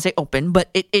 I don't want to say open,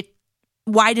 but it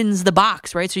widens the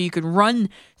box, right? So you could run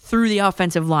through the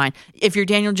offensive line. If you're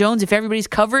Daniel Jones, if everybody's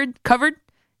covered,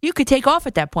 you could take off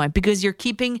at that point because you're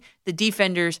keeping the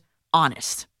defenders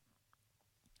honest.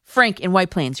 Frank in White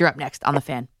Plains, you're up next on the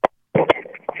Fan.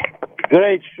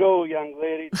 Great show, young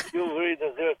lady. You really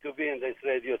deserve to be in this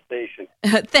radio station.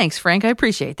 Thanks, Frank. I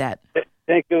appreciate that.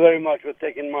 Thank you very much for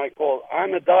taking my call.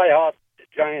 I'm a diehard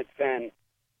Giants fan,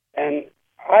 and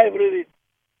I really,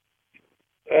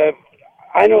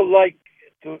 I don't like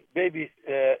to maybe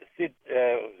sit,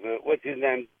 what's his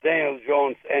name, Daniel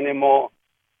Jones anymore.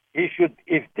 He should,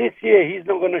 if this year he's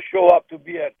not going to show up to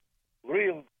be a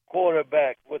real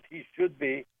quarterback, what he should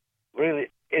be,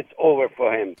 really, it's over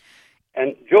for him.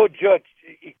 And Joe Judge,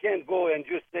 he can't go and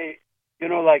just say,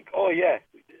 oh yeah,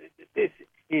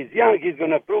 he's young, he's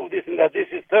going to prove this and that. This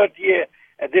is 3rd year,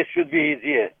 and this should be his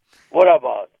year. What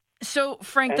about? So,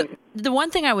 Frank, the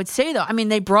one thing I would say, though, I mean,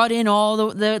 they brought in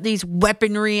all these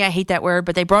weaponry. I hate that word,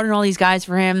 but they brought in all these guys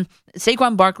for him.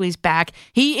 Saquon Barkley's back.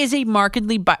 He is a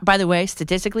markedly, by the way,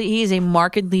 statistically, he is a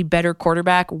markedly better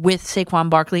quarterback with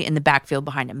Saquon Barkley in the backfield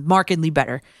behind him. Markedly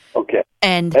better. Okay.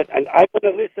 And I want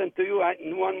to listen to you.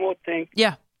 And one more thing.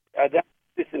 Yeah. I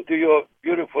listen to your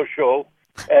beautiful show.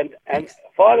 And as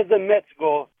far as the Mets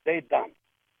go, they done.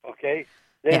 Okay?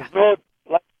 There's no...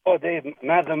 they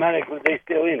mathematically they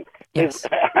still in. Yes.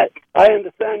 I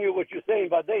understand what you're saying,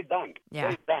 but they done. Yeah.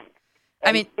 They done.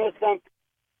 I mean,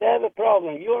 they have a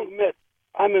problem. You're a Met.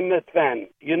 I'm a Met fan.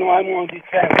 I'm one of these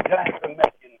fans. Giants and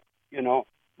Met.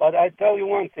 But I tell you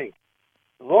one thing: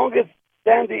 as long as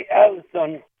Sandy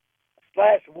Allison /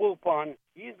 Wfan,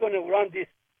 he's going to run this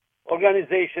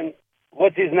organization.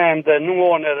 What's his name? The new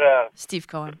owner, Steve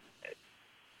Cohen.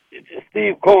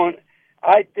 Steve Cohen.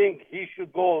 I think he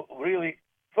should go really.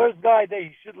 First guy that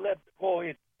he should let go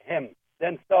is him.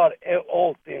 Then start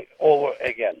all thing over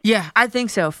again. Yeah, I think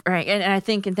so. Right, and I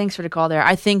think, and thanks for the call there.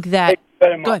 I think that. Thank you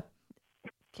very much. Good.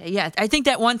 Okay, yeah, I think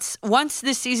that once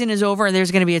this season is over,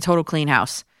 there's going to be a total clean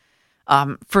house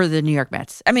for the New York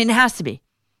Mets. I mean, it has to be.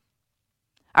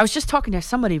 I was just talking to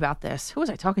somebody about this. Who was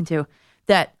I talking to?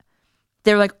 That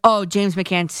they were like, "Oh, James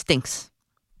McCann stinks."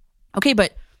 Okay,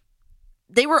 but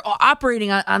they were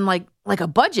operating on like a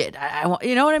budget.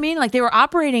 You know what I mean? Like they were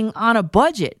operating on a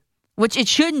budget, which it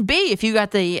shouldn't be if you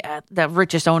got the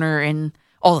richest owner in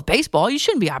all of baseball. You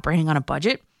shouldn't be operating on a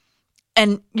budget.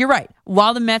 And you're right.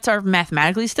 While the Mets are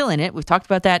mathematically still in it, we've talked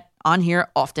about that on here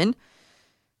often,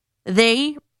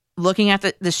 they, looking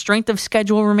at the strength of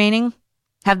schedule remaining,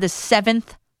 have the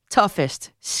 7th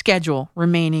toughest schedule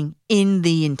remaining in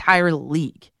the entire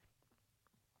league.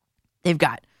 They've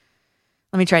got,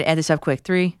 let me try to add this up quick,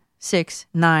 3, 6,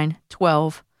 9,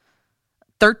 12,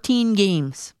 13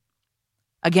 games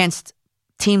against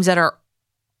teams that are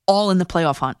all in the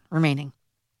playoff hunt remaining.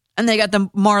 And they got the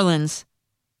Marlins,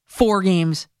 4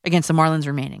 games against the Marlins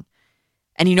remaining.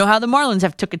 And you know how the Marlins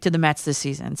have took it to the Mets this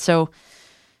season. So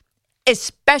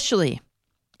especially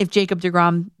if Jacob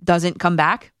deGrom doesn't come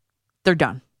back, they're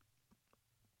done.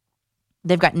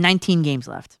 They've got 19 games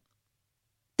left.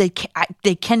 They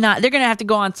cannot. They're going to have to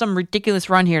go on some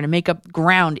ridiculous run here to make up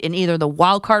ground in either the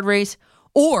wild card race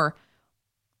or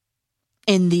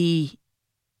in the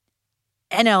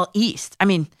NL East. I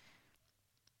mean,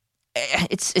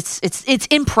 it's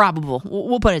improbable.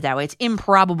 We'll put it that way. It's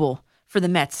improbable for the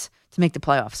Mets to make the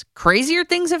playoffs. Crazier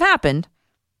things have happened.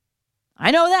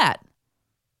 I know that.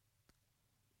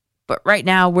 But right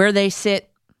now, where they sit,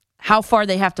 how far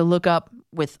they have to look up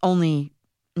with only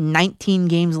 19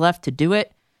 games left to do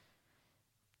it,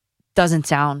 doesn't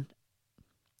sound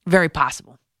very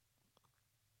possible.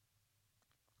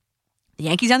 The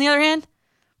Yankees, on the other hand,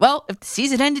 well, if the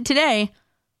season ended today,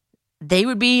 they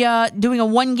would be doing a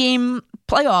 1-game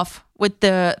playoff with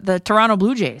the Toronto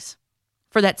Blue Jays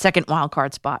for that second wild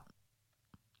card spot.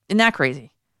 Isn't that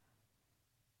crazy?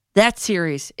 That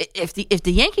series, if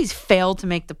the Yankees fail to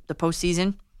make the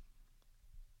postseason,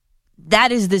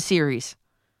 that is the series.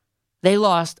 They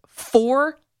lost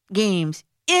 4 games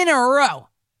in a row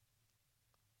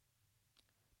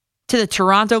to the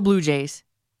Toronto Blue Jays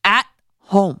at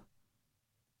home.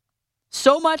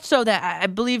 So much so that I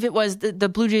believe it was the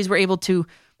Blue Jays were able to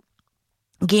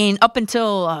gain up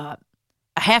until a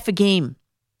half a game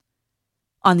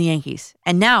on the Yankees.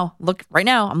 And now, look, right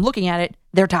now, I'm looking at it,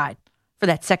 they're tied for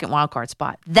that second wild card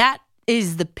spot. That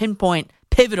is the pinpoint,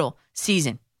 pivotal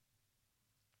season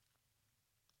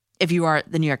if you are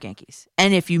the New York Yankees.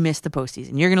 And if you miss the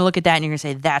postseason, you're going to look at that and you're going to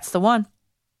say, that's the one.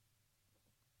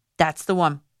 That's the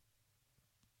one.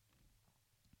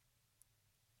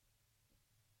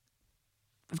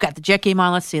 We've got the Jet game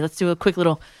on. Let's see. Let's do a quick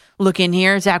little look in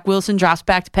here. Zach Wilson drops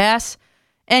back to pass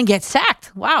and gets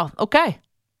sacked. Wow. Okay.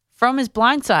 From his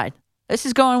blind side. This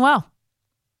is going well.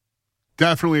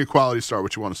 Definitely a quality start,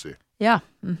 what you want to see. Yeah.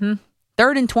 3rd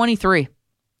and 23.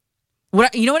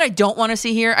 You know what I don't want to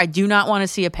see here? I do not want to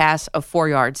see a pass of 4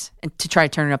 yards to try to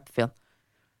turn it up the field.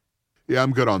 Yeah,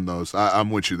 I'm good on those. I'm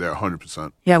with you there,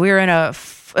 100%. Yeah, we were in a...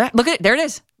 look at it. There it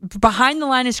is. Behind the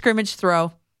line of scrimmage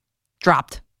throw.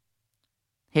 Dropped.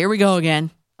 Here we go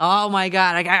again. Oh, my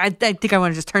God. I think I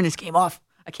want to just turn this game off.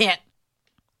 I can't.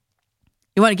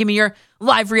 You want to give me your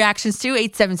live reactions to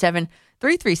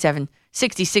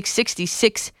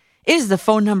 877-337-6666 is the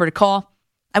phone number to call.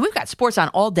 And we've got sports on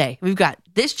all day. We've got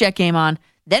this Jet game on.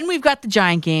 Then we've got the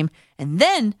Giant game. And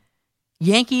then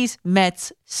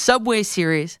Yankees-Mets Subway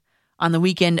Series on the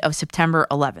weekend of September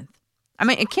 11th. I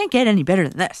mean, it can't get any better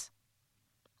than this.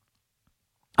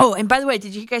 Oh, and by the way,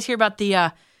 did you guys hear about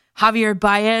the Javier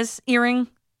Baez earring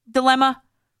dilemma?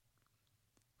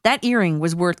 That earring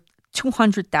was worth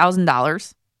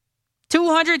 $200,000.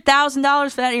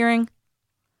 $200,000 for that earring.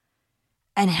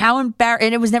 And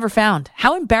and it was never found.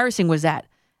 How embarrassing was that?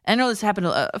 I know this happened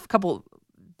a couple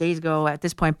days ago at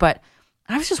this point, but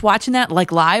I was just watching that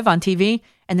like live on TV,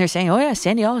 and they're saying, oh yeah,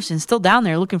 Sandy Alderson's still down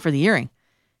there looking for the earring.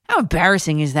 How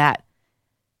embarrassing is that?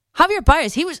 Javier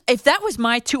Baez, if that was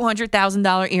my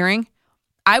 $200,000 earring,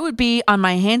 I would be on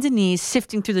my hands and knees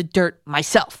sifting through the dirt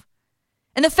myself.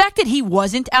 And the fact that he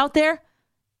wasn't out there,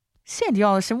 Sandy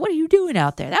Alderson, what are you doing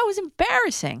out there? That was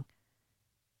embarrassing.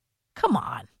 Come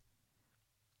on.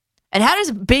 And how does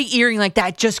a big earring like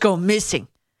that just go missing?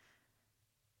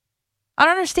 I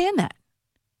don't understand that.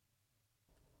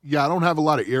 Yeah, I don't have a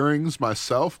lot of earrings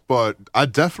myself, but I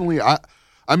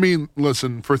mean,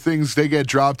 listen, for things they get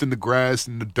dropped in the grass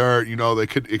and the dirt,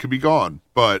 it could be gone.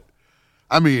 But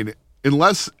I mean,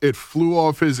 unless it flew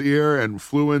off his ear and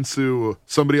flew into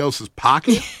somebody else's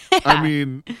pocket, yeah. I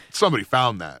mean, somebody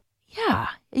found that. Yeah,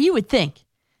 you would think.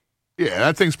 Yeah,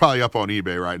 that thing's probably up on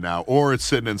eBay right now, or it's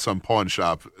sitting in some pawn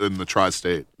shop in the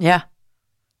tri-state. Yeah.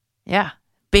 Yeah.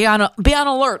 Be on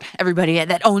alert, everybody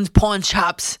that owns pawn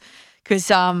shops.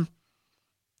 Because, I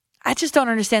I just don't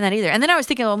understand that either. And then I was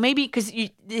thinking, well, maybe because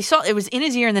they saw it was in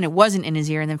his ear and then it wasn't in his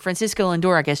ear. And then Francisco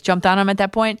Lindor, I guess, jumped on him at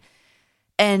that point.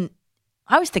 And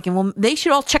I was thinking, well, they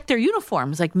should all check their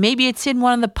uniforms. Like maybe it's in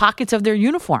one of the pockets of their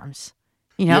uniforms.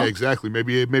 You know? Yeah, exactly.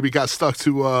 Maybe it got stuck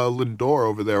to Lindor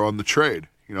over there on the trade,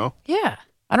 you know? Yeah.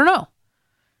 I don't know.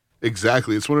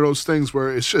 Exactly. It's one of those things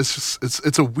where it's just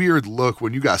it's a weird look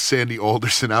when you got Sandy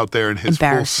Alderson out there in his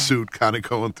full suit kind of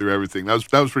going through everything. That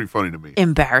was pretty funny to me.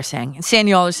 Embarrassing. And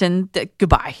Sandy Alderson,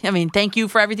 goodbye. I mean, thank you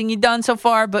for everything you've done so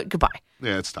far, but goodbye.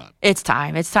 Yeah, it's time. It's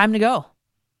time. It's time to go.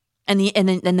 And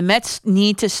the Mets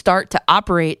need to start to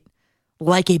operate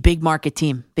like a big market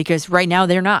team because right now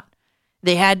they're not.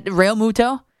 They had Real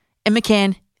Muto and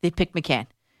McCann. They picked McCann.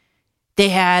 They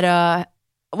had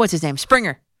what's his name?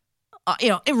 Springer.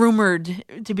 Rumored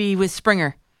to be with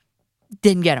Springer.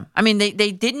 Didn't get him. I mean, they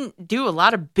didn't do a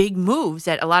lot of big moves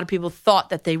that a lot of people thought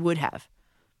that they would have.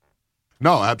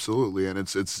 No, absolutely, and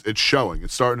it's showing.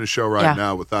 It's starting to show right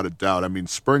now, without a doubt. I mean,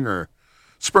 Springer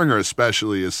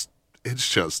especially it's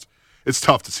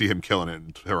tough to see him killing it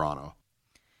in Toronto.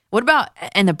 What about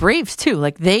and the Braves too?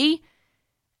 Like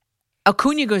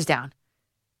Acuna goes down,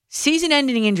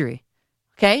 season-ending injury.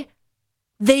 Okay,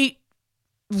 they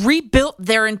rebuilt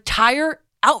their entire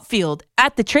outfield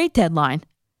at the trade deadline,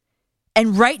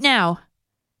 and right now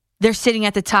they're sitting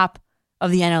at the top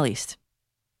of the NL East.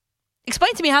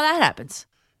 Explain to me how that happens.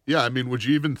 Yeah, I mean, would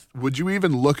you even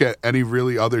look at any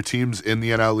really other teams in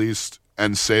the NL East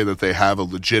and say that they have a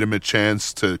legitimate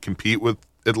chance to compete with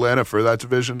Atlanta for that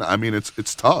division? I mean,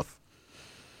 it's tough,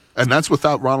 and that's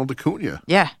without Ronald Acuna.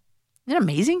 Yeah, isn't it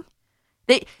amazing?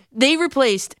 They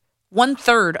replaced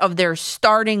 1/3 of their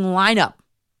starting lineup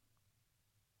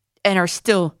and are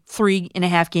still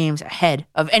 3.5 games ahead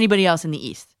of anybody else in the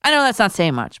East. I know that's not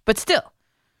saying much, but still.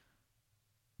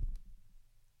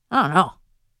 I don't know.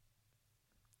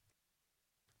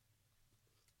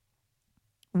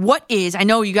 I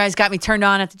know you guys got me turned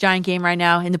on at the Giant game right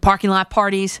now in the parking lot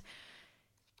parties.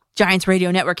 Giants Radio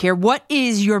Network here. What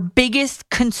is your biggest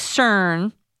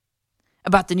concern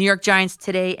about the New York Giants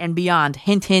today and beyond?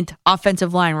 Hint, hint,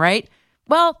 offensive line, right?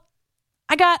 Well,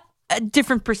 I got a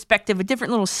different perspective, a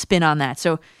different little spin on that.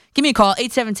 So give me a call,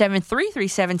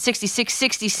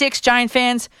 877-337-6666. Giant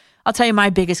fans, I'll tell you my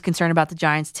biggest concern about the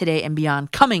Giants today and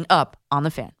beyond coming up on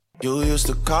The Fan. You used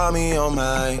to call me on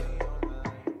my...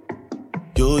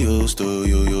 You used to.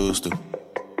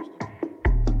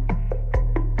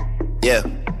 Yeah.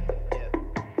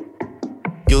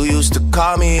 You used to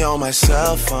call me on my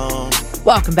cell phone.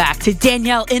 Welcome back to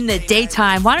Danielle in the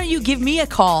Daytime. Why don't you give me a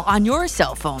call on your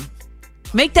cell phone?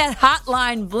 Make that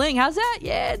hotline bling. How's that?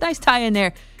 Yeah, nice tie in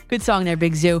there. Good song there,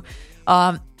 Big Zoo. You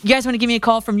guys want to give me a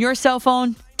call from your cell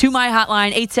phone to my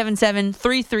hotline,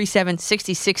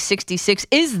 877-337-6666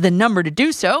 is the number to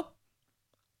do so.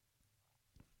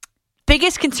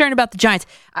 Biggest concern about the Giants.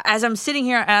 As I'm sitting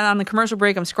here on the commercial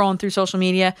break, I'm scrolling through social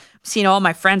media. I'm seeing all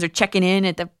my friends are checking in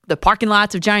at the parking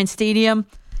lots of Giant Stadium.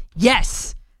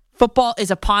 Yes, football is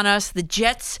upon us. The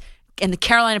Jets and the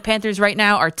Carolina Panthers right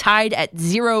now are tied at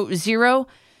 0-0.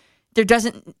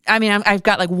 I've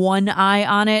got like one eye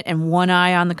on it and one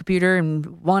eye on the computer and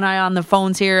one eye on the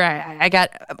phones here. I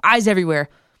got eyes everywhere.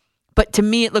 But to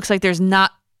me, it looks like there's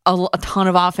not a ton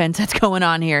of offense that's going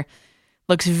on here.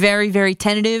 Looks very, very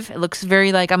tentative. It looks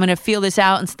very like I'm going to feel this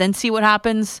out and then see what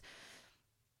happens.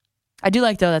 I do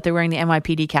like, though, that they're wearing the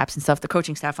NYPD caps and stuff, the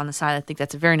coaching staff on the side. I think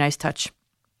that's a very nice touch.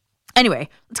 Anyway,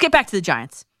 let's get back to the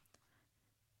Giants.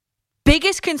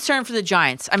 Biggest concern for the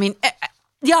Giants,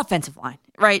 the offensive line,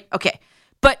 right? Okay.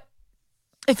 But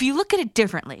if you look at it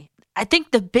differently, I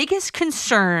think the biggest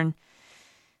concern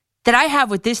that I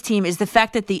have with this team is the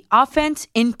fact that the offense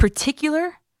in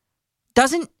particular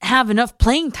doesn't have enough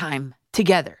playing time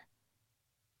together.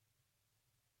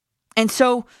 And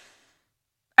so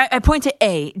I point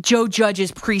to Joe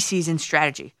Judge's preseason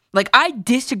strategy. Like, I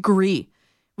disagree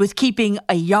with keeping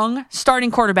a young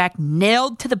starting quarterback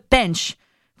nailed to the bench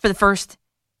for the first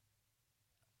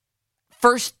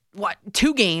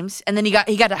 2 games, and then he got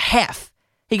a half.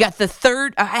 He got a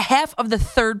half of the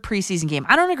third preseason game.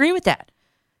 I don't agree with that.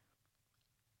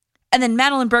 And then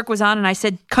Madeline Burke was on, and I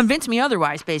said, convince me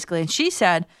otherwise, basically. And she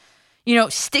said,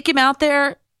 stick him out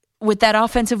there with that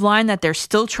offensive line that they're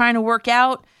still trying to work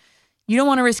out. You don't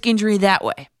want to risk injury that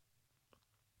way.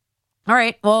 All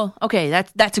right, well, okay,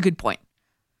 that's a good point.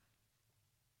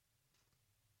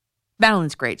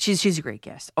 Madeline's great. She's a great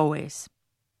guest, always.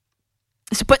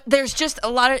 So, but there's just a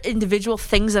lot of individual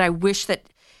things that I wish that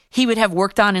he would have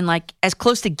worked on in like as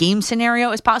close to game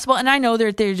scenario as possible. And I know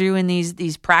that they're doing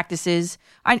these practices.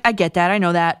 I get that. I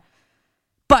know that.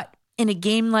 But in a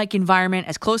game-like environment,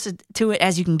 as close to it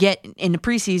as you can get in the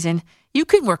preseason, you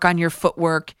can work on your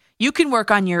footwork. You can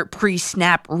work on your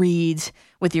pre-snap reads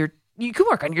you can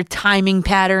work on your timing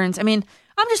patterns. I mean,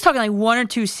 I'm just talking like 1 or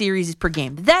 2 series per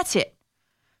game. That's it.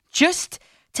 Just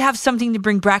to have something to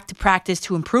bring back to practice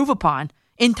to improve upon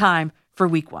in time for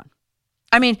week 1.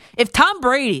 I mean, if Tom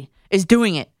Brady is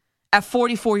doing it at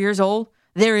 44 years old,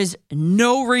 there is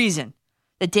no reason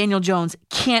that Daniel Jones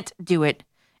can't do it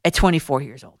at 24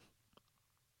 years old.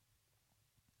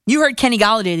 You heard Kenny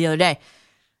Golladay the other day.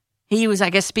 He was, I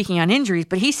guess, speaking on injuries,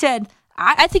 but he said,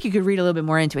 I think you could read a little bit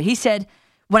more into it. He said,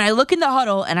 when I look in the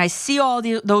huddle and I see all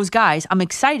those guys, I'm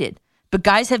excited. But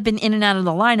guys have been in and out of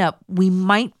the lineup. We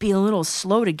might be a little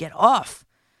slow to get off.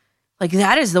 Like,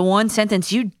 that is the one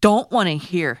sentence you don't want to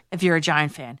hear if you're a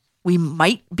Giant fan. We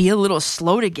might be a little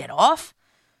slow to get off.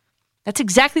 That's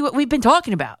exactly what we've been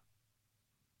talking about.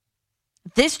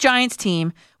 This Giants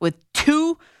team, with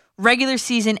 2 regular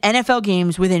season NFL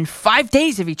games within 5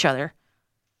 days of each other,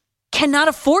 cannot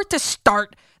afford to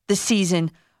start the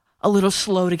season a little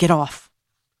slow to get off.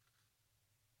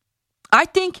 I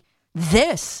think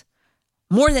this,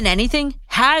 more than anything,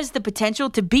 has the potential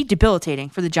to be debilitating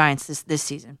for the Giants this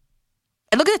season.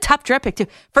 And look at the top draft pick, too.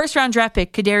 First-round draft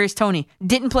pick, Kadarius Toney,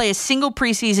 didn't play a single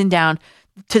preseason down.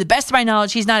 To the best of my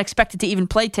knowledge, he's not expected to even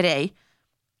play today.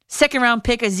 Second-round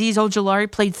pick, Azeez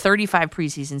Ojulari, played 35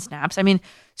 preseason snaps. I mean,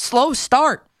 slow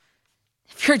start.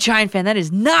 If you're a Giant fan, that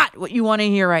is not what you want to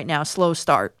hear right now, slow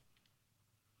start.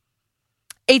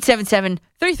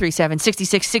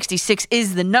 877-337-6666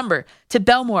 is the number. To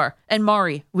Belmore and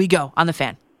Maury, we go on the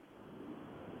Fan.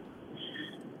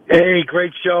 Hey,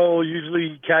 great show.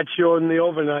 Usually catch you on the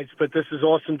overnights, but this is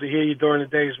awesome to hear you during the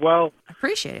day as well. I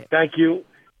appreciate it. Thank you.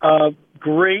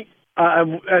 Great.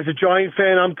 As a Giant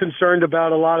fan, I'm concerned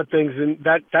about a lot of things, and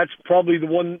that's probably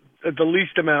the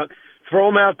least amount. Throw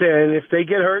them out there, and if they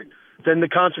get hurt, then the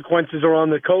consequences are on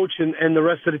the coach and the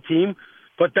rest of the team.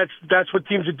 But that's what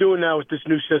teams are doing now with this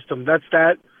new system. That's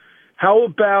that. How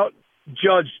about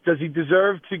Judge? Does he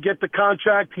deserve to get the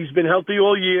contract? He's been healthy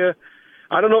all year.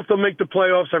 I don't know if they'll make the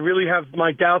playoffs. I really have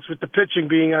my doubts with the pitching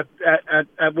being at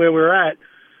where we're at.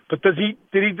 But did he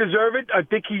deserve it? I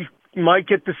think he might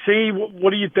get to see.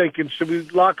 What are you thinking? Should we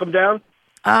lock him down?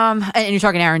 And you're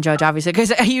talking Aaron Judge, obviously,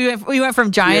 because we went from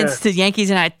Giants to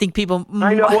Yankees, and I think people.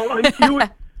 I know. Well,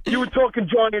 you were talking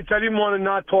Giants. I didn't want to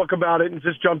not talk about it and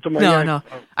just jump to my Yankees. No.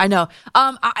 I know.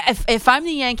 If I'm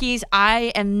the Yankees,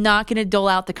 I am not going to dole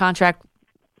out the contract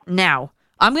now.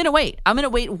 I'm going to wait. I'm going to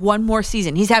wait one more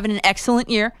season. He's having an excellent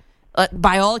year.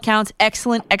 By all accounts,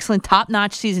 excellent,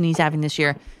 top-notch season he's having this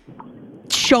year.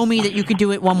 Show me that you can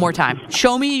do it one more time.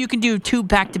 Show me you can do 2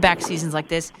 back-to-back seasons like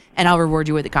this, and I'll reward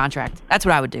you with a contract. That's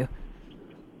what I would do.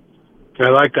 I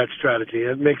like that strategy.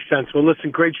 It makes sense. Well,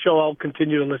 listen, great show. I'll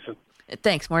continue to listen.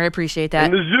 Thanks, Maury. I appreciate that.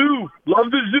 And the zoo.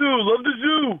 Love the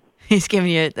zoo. He's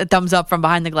giving you a thumbs up from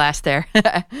behind the glass there.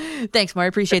 Thanks, Maury.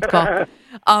 Appreciate the call.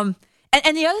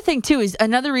 And the other thing, too, is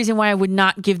another reason why I would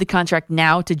not give the contract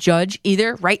now to Judge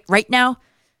either, right now,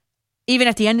 even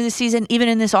at the end of the season, even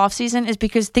in this offseason, is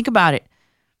because, think about it,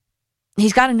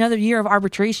 he's got another year of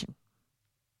arbitration.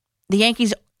 The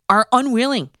Yankees are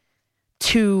unwilling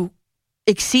to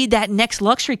exceed that next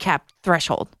luxury cap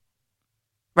threshold,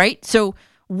 right? So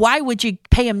why would you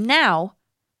pay him now?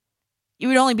 You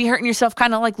would only be hurting yourself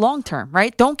kind of like long term,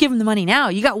 right? Don't give him the money now.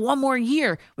 You got one more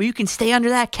year where you can stay under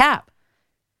that cap.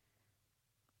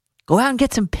 Go out and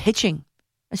get some pitching.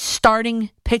 A starting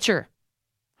pitcher.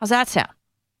 How's that sound?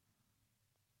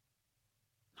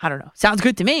 I don't know. Sounds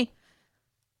good to me.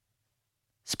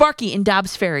 Sparky in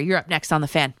Dobbs Ferry, you're up next on the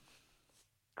Fan.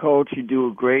 Coach, you do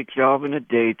a great job in the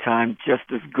daytime, just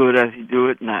as good as you do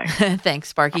at night. Thanks,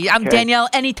 Sparky. I'm Danielle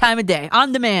any time of day,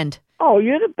 on demand. Oh,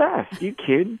 you're the best. You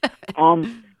kid. But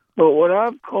what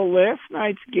I've called last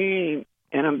night's game,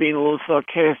 and I'm being a little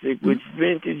sarcastic, was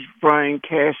vintage Brian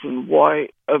Cashman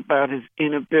White about his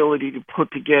inability to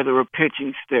put together a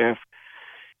pitching staff.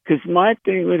 Because my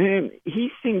thing with him, he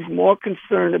seems more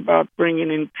concerned about bringing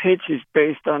in pitchers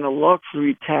based on a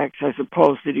luxury tax as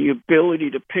opposed to the ability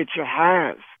the pitcher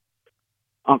has.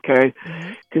 Okay?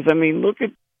 Because, I mean, look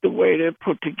at the way they're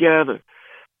put together.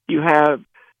 You have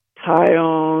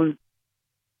Tyone,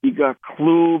 you got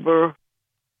Kluber,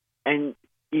 and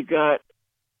you got...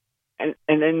 And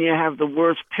then you have the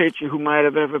worst pitcher who might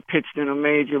have ever pitched in a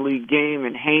major league game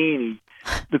in Haney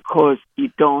because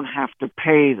you don't have to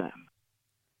pay them.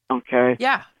 Okay?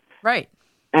 Yeah, right.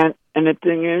 And the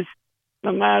thing is,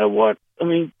 no matter what, I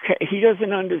mean, he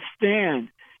doesn't understand.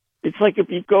 It's like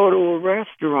if you go to a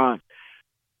restaurant,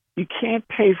 you can't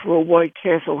pay for a White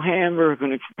Castle hamburger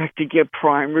and expect to get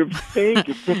prime rib steak.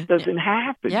 It just doesn't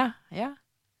happen. Yeah.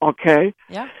 Okay?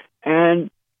 Yeah. And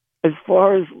as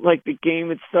far as, like, the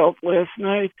game itself last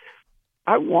night,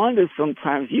 I wonder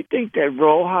sometimes, you think that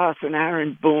Rojas and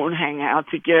Aaron Boone hang out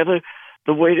together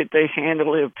the way that they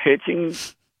handle their pitching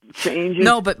changes?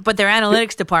 No, but their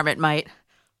analytics department might.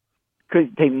 Because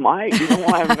they might. You know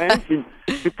why I mentioned?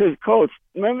 Because, Coach,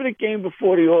 remember the game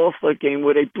before the All-Star game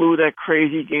where they blew that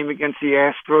crazy game against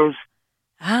the Astros?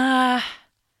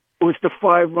 It was the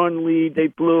 5-run lead they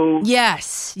blew.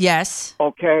 Yes.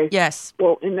 Okay? Yes.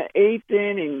 Well, in the 8th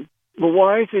inning,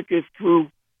 Loizac is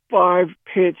through 5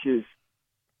 pitches.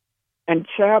 And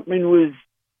Chapman was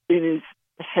in his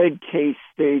head case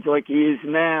stage like he is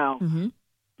now. Mm-hmm.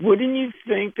 Wouldn't you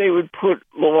think they would put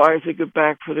Loizac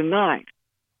back for the 9th?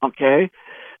 Okay?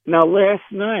 Now, last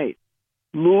night,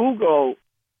 Lugo,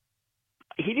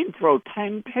 he didn't throw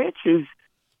 10 pitches,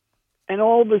 and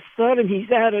all of a sudden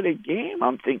he's out of the game.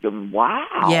 I'm thinking,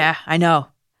 wow. Yeah, I know.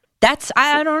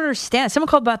 I don't understand. Someone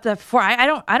called about that before. I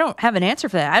don't have an answer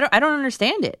for that. I don't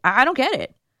understand it. I don't get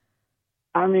it.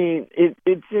 I mean,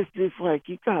 it just is like,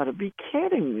 you got to be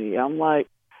kidding me. I'm like,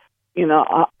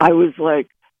 I was like,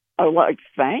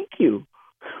 thank you.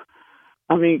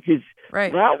 I mean, because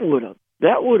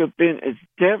that would have been as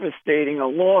devastating a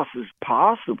loss as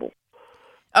possible.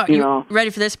 Oh, you ready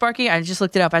for this, Sparky? I just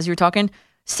looked it up as you were talking.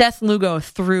 Seth Lugo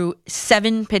threw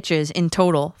 7 pitches in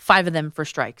total, 5 of them for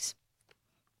strikes.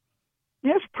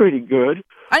 That's pretty good.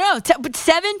 I know, but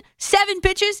 7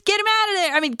 pitches? Get him out of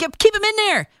there. I mean, keep him in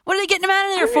there. What are they getting him out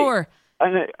of there for?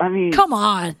 I mean, come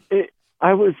on.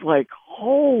 I was like,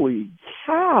 holy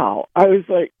cow. I was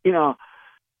like, and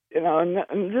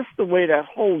just the way that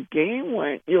whole game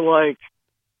went, you're like,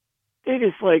 they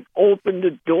just like opened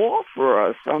the door for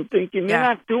us. I'm thinking they're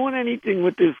not doing anything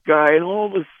with this guy, and all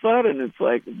of a sudden it's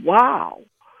like, wow.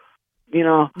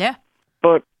 Yeah.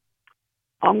 But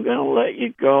I'm going to let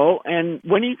you go. And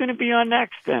when are you going to be on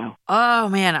next now? Oh,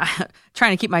 man. I'm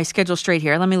trying to keep my schedule straight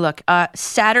here. Let me look.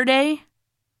 Saturday,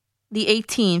 the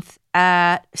 18th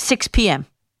at 6 p.m.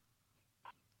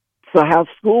 So how's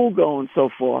school going so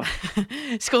far?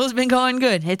 School's been going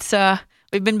good. It's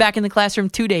we've been back in the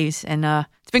classroom 2 days, and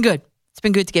it's been good. It's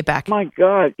been good to get back. My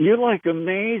God, you're like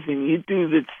amazing. You do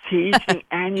the teaching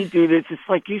and you do this. It's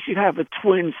like you should have a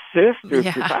twin sister.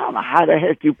 Yeah. I don't know how the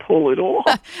heck you pull it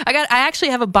off. I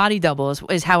actually have a body double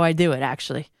is how I do it,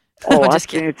 actually. Oh,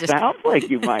 it sounds like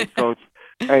you might, Coach.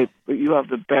 Hey, but you have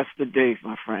the best of days,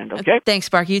 my friend, okay? Thanks,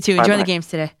 Sparky. You too. Enjoy the games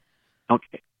today.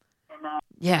 Okay.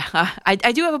 Yeah,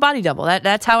 I do have a body double.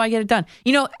 That's how I get it done.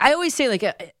 I always say,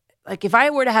 like if I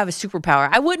were to have a superpower,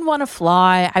 I wouldn't want to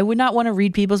fly. I would not want to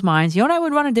read people's minds. You know what I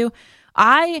would want to do?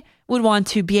 I would want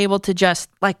to be able to just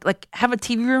like have a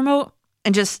TV remote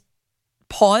and just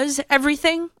pause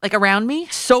everything like around me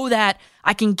so that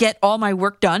I can get all my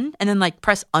work done and then like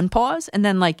press unpause and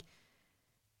then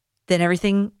then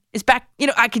everything is back.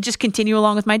 I could just continue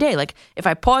along with my day. Like if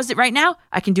I paused it right now,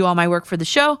 I can do all my work for the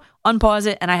show, unpause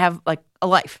it, and I have like a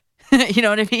life. You know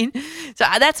what I mean? So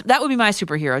that would be my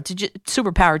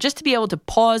superpower, just to be able to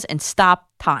pause and stop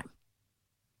time.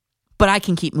 But I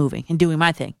can keep moving and doing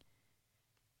my thing.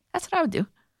 That's what I would do.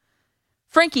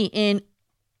 Frankie in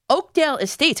Oakdale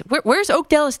Estates. Where's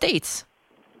Oakdale Estates?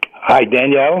 Hi,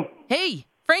 Danielle. Hey,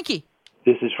 Frankie.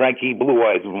 This is Frankie Blue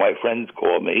Eyes, as my friends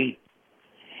call me.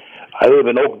 I live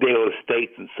in Oakdale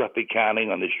Estates in Suffolk County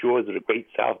on the shores of the Great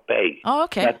South Bay. Oh,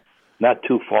 okay. Not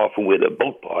too far from where the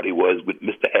boat party was with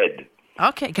Mr. Ed.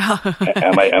 Okay, go.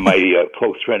 and my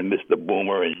close friend, Mr.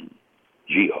 Boomer and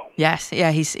Gio. Yes,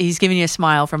 yeah, he's giving you a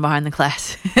smile from behind the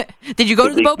class. Did you go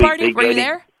to the boat party? Were you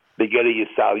there? Big Eddie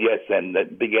Sal, yes, and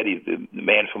Big Eddie's the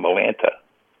man from Atlanta.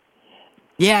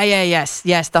 Yeah,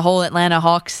 yes. The whole Atlanta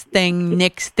Hawks thing,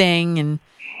 Knicks thing, and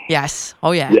yes.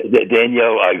 Oh, yeah.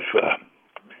 Danielle, a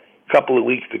couple of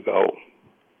weeks ago,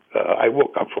 I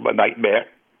woke up from a nightmare.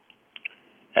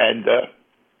 And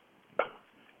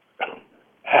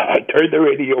I turned the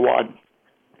radio on,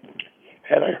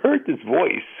 and I heard this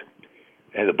voice.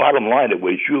 And the bottom line, it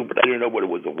was you, but I didn't know whether it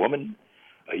was a woman,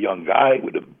 a young guy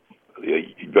with a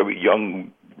very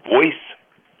young voice.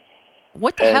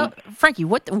 What the hell, Frankie?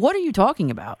 What are you talking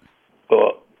about?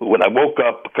 When I woke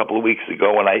up a couple of weeks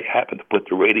ago, and I happened to put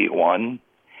the radio on,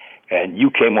 and you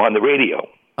came on the radio.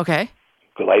 Okay.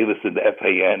 Because I listened to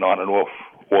FAN on and off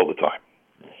all the time.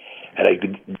 And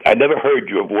I never heard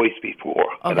your voice before,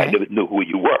 and I never knew who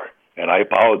you were. And I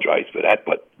apologize for that,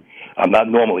 but I'm not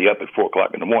normally up at 4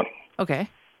 o'clock in the morning. Okay.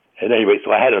 And anyway,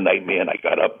 so I had a nightmare, and I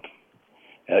got up,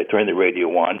 and I turned the radio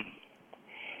on.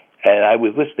 And I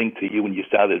was listening to you, and you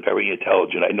sounded very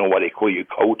intelligent. I know why they call you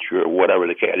coach or whatever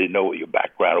the case. I didn't know your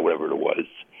background or whatever it was.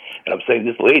 And I'm saying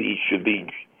this lady should be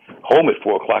home at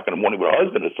 4 o'clock in the morning with her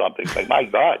husband or something. It's like, my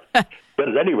God. But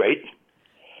at any rate,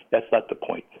 that's not the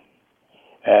point.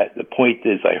 The point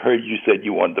is, I heard you said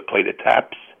you wanted to play the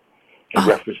taps in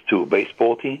reference to a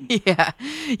baseball team.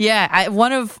 Yeah.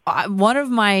 One of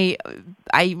my,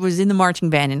 I was in the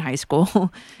marching band in high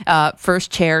school,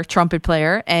 first chair trumpet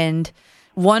player, and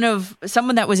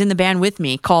someone that was in the band with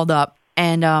me called up,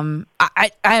 and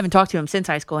I haven't talked to him since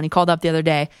high school, and he called up the other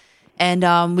day,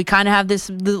 and we kind of have this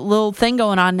little thing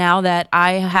going on now that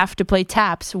I have to play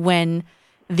taps when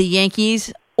the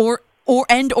Yankees or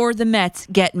the Mets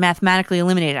get mathematically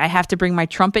eliminated. I have to bring my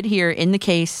trumpet here in the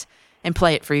case and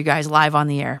play it for you guys live on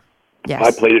the air. Yes.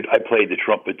 I played the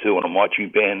trumpet too in a marching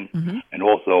band, and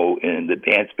also in the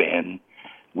dance band.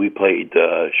 We played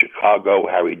Chicago,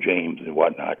 Harry James, and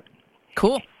whatnot.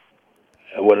 Cool.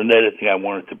 Another thing I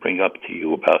wanted to bring up to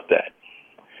you about that.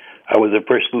 I was a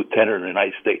first lieutenant in the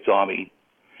United States Army,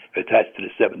 attached to the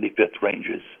 75th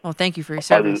Rangers. Well, thank you for your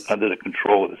service. Under the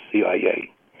control of the CIA.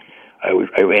 I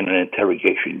ran an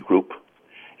interrogation group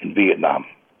in Vietnam.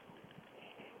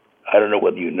 I don't know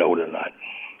whether you know it or not.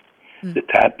 The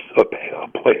taps are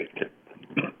played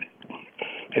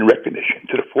in recognition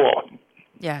to the fallen.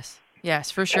 Yes,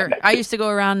 for sure. I used to go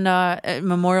around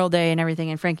Memorial Day and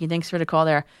everything, and Frankie, thanks for the call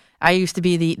there. I used to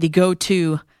be the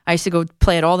go-to. I used to go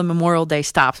play at all the Memorial Day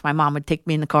stops. My mom would take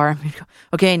me in the car and go,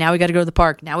 okay, now we got to go to the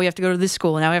park. Now we have to go to this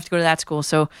school. Now we have to go to that school.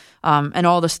 So, and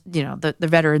all the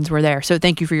veterans were there. So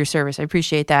thank you for your service. I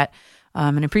appreciate that.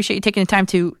 And I appreciate you taking the time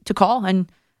to call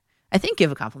and I think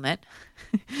give a compliment.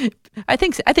 I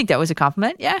think that was a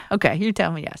compliment. Yeah. Okay. You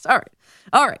tell me yes. All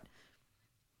right.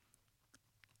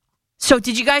 So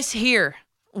did you guys hear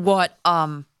what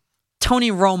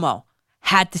Tony Romo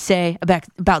had to say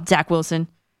about Zach Wilson?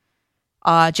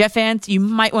 Jet fans, you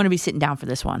might want to be sitting down for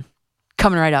this one.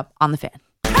 Coming right up on The Fan.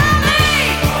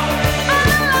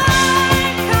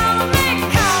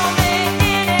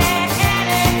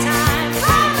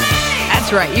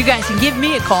 That's right. You guys can give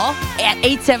me a call at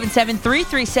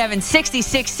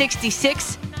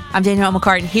 877-337-6666. I'm Danielle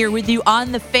McCartan here with you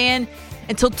on The Fan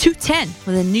until 2:10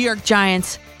 when the New York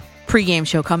Giants pregame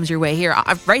show comes your way here,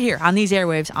 right here on these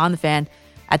airwaves on The Fan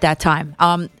at that time.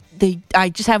 I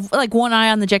just have like one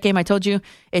eye on the Jet game. I told you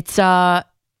it's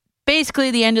basically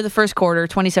the end of the first quarter,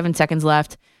 27 seconds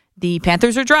left. The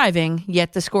Panthers are driving,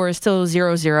 yet the score is still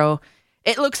 0-0.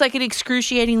 It looks like an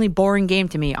excruciatingly boring game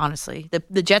to me, honestly.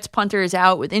 The Jets punter is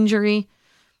out with injury.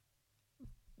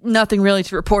 Nothing really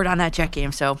to report on that Jet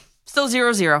game, so still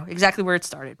 0-0, exactly where it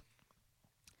started.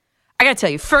 I got to tell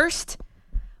you, first,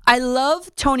 I love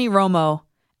Tony Romo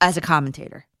as a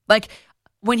commentator. Like,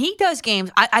 when he does games,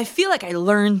 I feel like I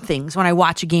learn things when I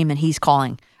watch a game that he's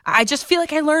calling. I just feel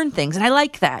like I learn things, and I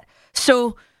like that.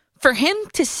 So for him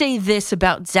to say this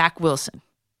about Zach Wilson,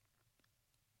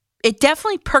 it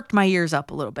definitely perked my ears up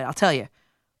a little bit, I'll tell you.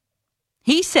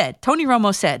 Tony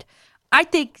Romo said, I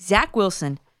think Zach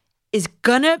Wilson is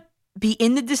going to be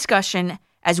in the discussion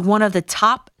as one of the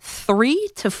top 3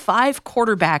 to 5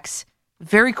 quarterbacks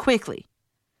very quickly.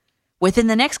 Within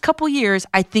the next couple years,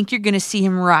 I think you're going to see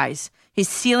him rise. His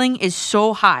ceiling is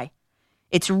so high.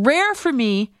 It's rare for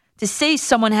me to say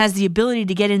someone has the ability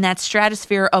to get in that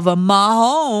stratosphere of a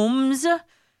Mahomes,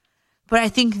 but I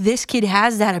think this kid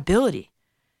has that ability.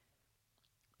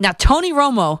 Now, Tony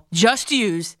Romo just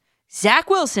used Zach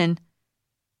Wilson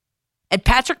and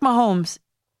Patrick Mahomes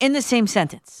in the same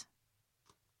sentence.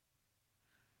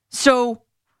 So,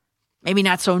 maybe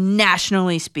not so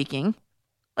nationally speaking,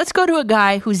 let's go to a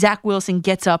guy who Zach Wilson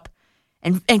gets up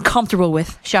and comfortable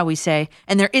with, shall we say.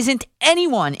 And there isn't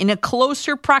anyone in a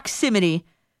closer proximity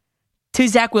to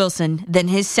Zach Wilson than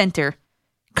his center,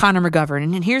 Connor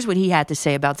McGovern. And here's what he had to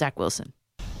say about Zach Wilson.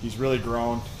 He's really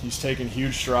grown. He's taken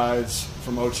huge strides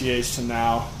from OTAs to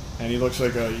now, and he looks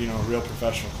like a real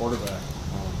professional quarterback.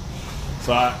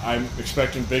 So I'm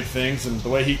expecting big things, and the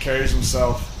way he carries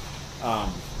himself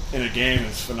in a game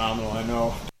is phenomenal. I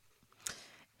know.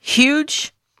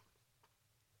 Huge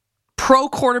pro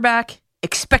quarterback.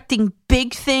 Expecting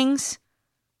big things.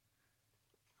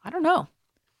 I don't know.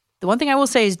 The one thing I will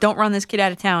say is don't run this kid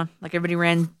out of town like everybody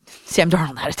ran Sam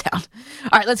Darnold out of town.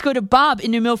 All right, let's go to Bob in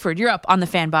New Milford. You're up on The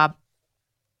Fan, Bob.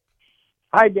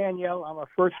 Hi, Danielle. I'm a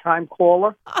first-time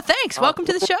caller. Oh, thanks. Welcome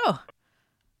to the show.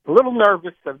 A little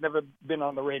nervous. I've never been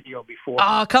on the radio before.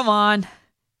 Oh, come on.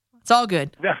 It's all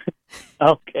good.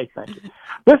 Okay, thank you.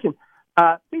 Listen,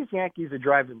 these Yankees are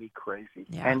driving me crazy,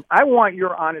 and I want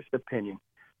your honest opinion.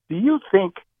 Do you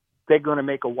think they're going to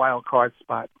make a wild card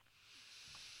spot?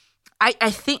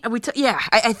 I think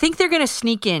I think they're going to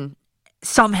sneak in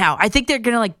somehow. I think they're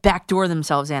going to like backdoor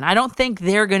themselves in. I don't think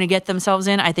they're going to get themselves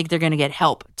in. I think they're going to get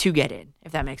help to get in,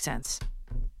 if that makes sense.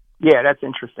 Yeah, that's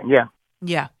interesting. Yeah.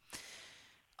 Yeah.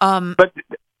 But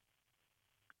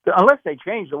unless they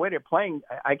change the way they're playing,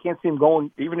 I can't see them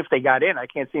going. Even if they got in, I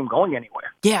can't see them going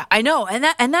anywhere. Yeah, I know, and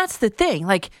that's the thing.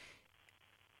 Like,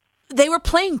 they were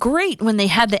playing great when they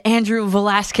had the Andrew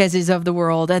Velasquez's of the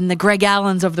world and the Greg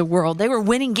Allens of the world. They were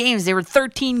winning games. They were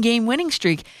 13-game winning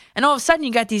streak, and all of a sudden,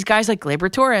 you got these guys like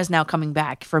Gleyber Torres now coming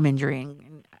back from injury.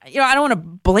 And, I don't want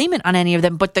to blame it on any of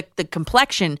them, but the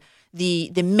complexion, the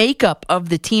makeup of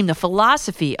the team, the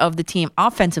philosophy of the team,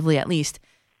 offensively at least,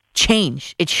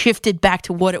 changed. It shifted back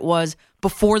to what it was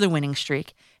before the winning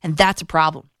streak, and that's a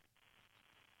problem.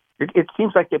 It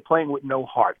seems like they're playing with no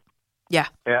heart. Yeah.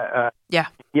 Yeah.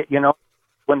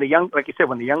 When the young, like you said,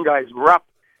 when the young guys were up,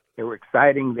 they were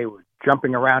exciting. They were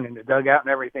jumping around in the dugout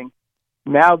and everything.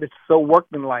 Now it's so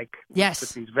workmanlike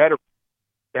with these veterans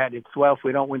that it's, well, if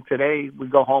we don't win today, we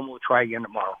go home, we'll try again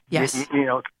tomorrow. Yes. It's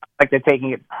like they're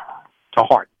taking it to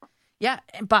heart. Yeah.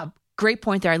 And Bob, great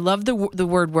point there. I love the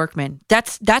word workman.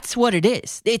 That's what it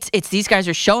is. It's these guys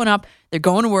are showing up, they're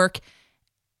going to work,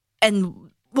 and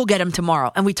we'll get them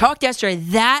tomorrow. And we talked yesterday,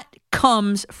 that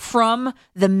comes from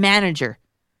the manager.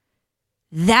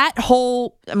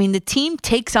 The team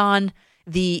takes on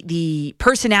the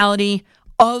personality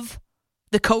of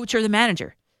the coach or the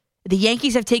manager. The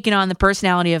Yankees have taken on the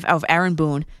personality of Aaron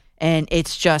Boone, and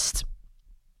it's just,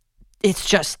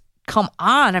 come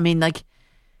on. I mean, like,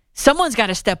 someone's got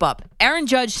to step up. Aaron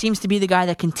Judge seems to be the guy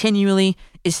that continually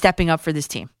is stepping up for this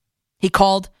team. He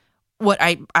called what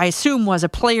I assume was a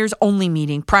players-only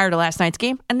meeting prior to last night's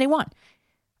game, and they won.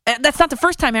 That's not the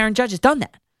first time Aaron Judge has done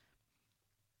that.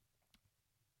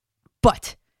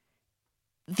 But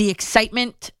the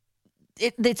excitement,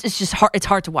 it's just hard. It's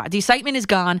hard to watch. The excitement is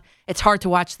gone. It's hard to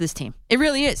watch this team. It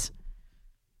really is.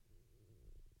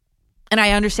 And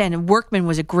I understand. And workman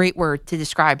was a great word to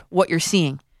describe what you're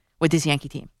seeing with this Yankee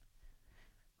team.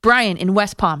 Brian in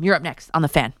West Palm, you're up next on The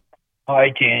Fan. Hi,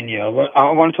 Danielle.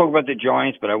 I want to talk about the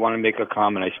Giants, but I want to make a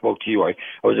comment. I spoke to you. I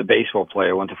was a baseball player.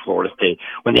 I went to Florida State.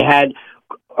 When they had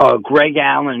Greg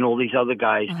Allen and all these other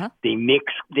guys,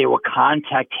 they were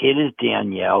contact hitters,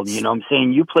 Danielle. You know what I'm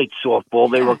saying? You played softball.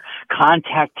 They were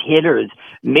contact hitters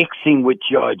mixing with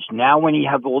Judge. Now when you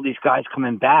have all these guys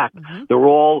coming back, they're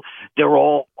all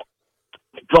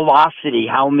velocity,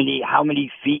 how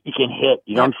many feet you can hit.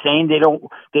 You know what I'm saying? They don't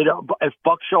if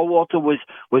Buck Showalter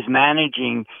was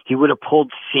managing, he would have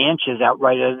pulled Sanchez out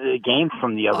right out of the game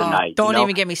from the other night. Don't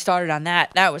even get me started on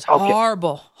that. That was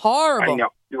horrible. Horrible. I know.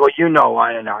 Well,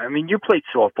 I know. I mean, you played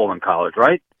softball in college,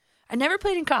 right? I never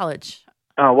played in college.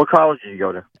 Oh, what college did you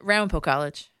go to? Ramapo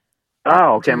College.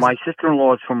 Oh, okay. My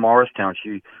sister-in-law is from Morristown.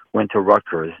 She went to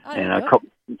Rutgers. And a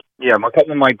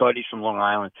couple of my buddies from Long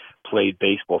Island played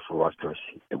baseball for Rutgers.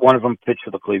 One of them pitched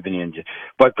for the Cleveland Indians.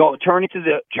 But turning to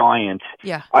the Giants,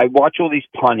 I watch all these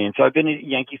pundits. I've been a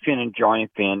Yankee fan and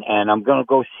Giant fan, and I'm going to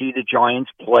go see the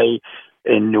Giants play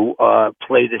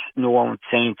play this New Orleans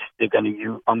Saints. I'm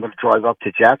going to drive up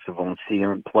to Jacksonville and see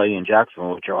them play in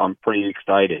Jacksonville, which I'm pretty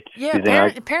excited. Yeah,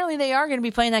 apparently they are going to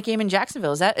be playing that game in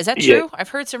Jacksonville. Is that true? Yeah. I've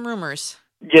heard some rumors.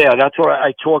 Yeah, that's what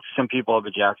I talked to some people up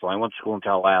at Jacksonville. I went to school in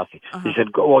Tallahassee. He said,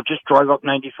 just drive up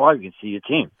 95. You can see your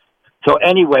team. So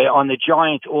anyway, on the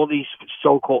Giants, all these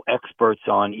so-called experts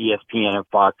on ESPN and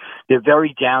Fox, they're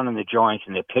very down on the Giants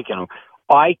and they're picking them.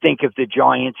 I think if the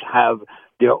Giants have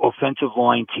their offensive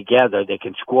line together, they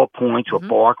can score points with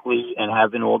Barkley and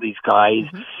having all these guys,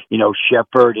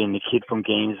 Shepard and the kid from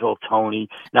Gainesville, Tony.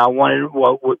 Now, I wanted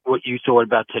what you thought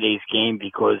about today's game,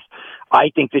 because I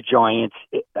think the Giants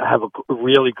have a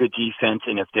really good defense,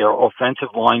 and if their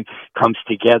offensive line comes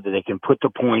together, they can put the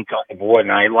points on the board.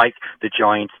 And I like the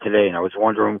Giants today, and I was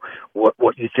wondering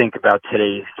what you think about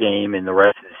today's game and the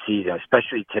rest of the season,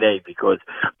 especially today, because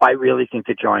I really think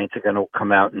the Giants are going to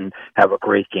come out and have a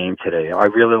great game today. I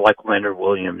really like Leonard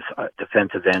Williams,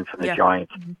 defensive end from the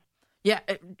Giants. Yeah,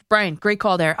 Brian, great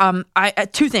call there.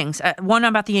 Two things. One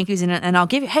about the Yankees, and I'll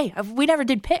give you. Hey, we never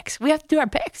did picks. We have to do our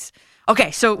picks.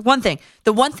 Okay, so one thing.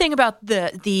 The one thing about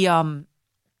the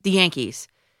Yankees,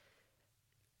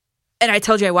 and I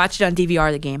told you I watched it on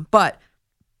DVR the game, but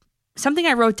something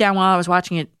I wrote down while I was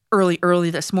watching it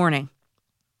early this morning.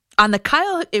 On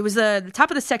it was the top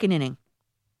of the second inning.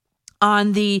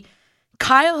 On the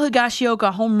Kyle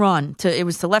Higashioka home run it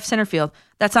was to left center field.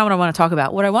 That's not what I want to talk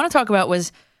about. What I want to talk about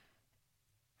was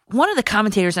one of the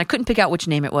commentators, and I couldn't pick out which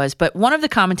name it was, but one of the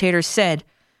commentators said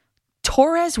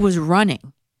Torres was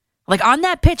running. Like on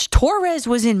that pitch, Torres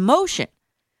was in motion.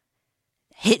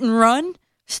 Hit and run,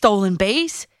 stolen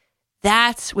base.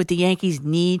 That's what the Yankees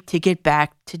need to get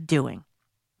back to doing.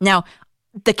 Now,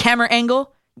 the camera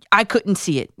angle, I couldn't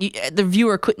see it. The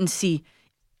viewer couldn't see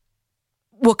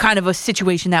what kind of a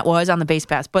situation that was on the base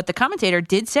pass, but the commentator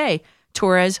did say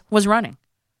Torres was running.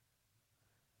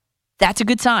 That's a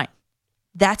good sign.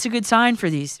 That's a good sign for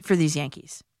these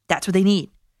Yankees. That's what they need.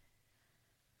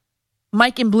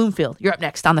 Mike in Bloomfield, you're up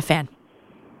next on The Fan.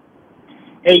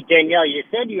 Hey, Danielle, you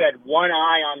said you had one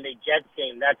eye on the Jets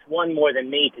game. That's one more than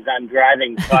me because I'm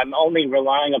driving, so I'm only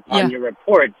relying upon your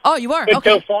reports. Oh, you are? But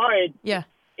okay. so far,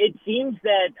 it seems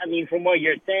that, I mean, from what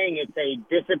you're saying, it's a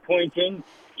disappointing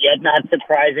yet not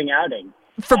surprising outing.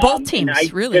 For both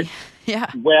teams, really. Yeah.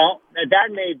 Well,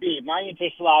 that may be. My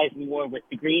interest lies more with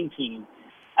the green team.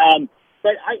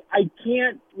 But I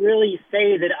can't really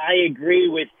say that I agree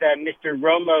with Mr.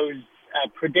 Romo's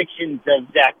predictions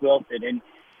of Zach Wilson. And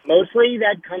mostly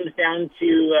that comes down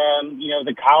to,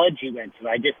 the college he went to.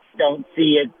 I just don't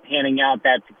see it panning out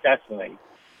that successfully.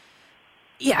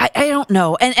 Yeah, I don't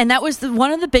know. And that was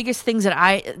one of the biggest things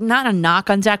that not a knock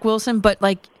on Zach Wilson, but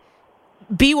like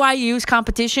BYU's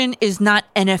competition is not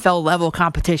NFL level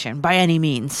competition by any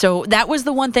means. So that was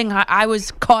the one thing I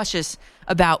was cautious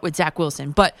about with Zach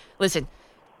Wilson. But listen,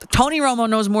 Tony Romo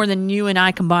knows more than you and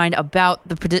I combined about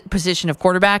the position of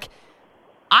quarterback.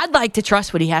 I'd like to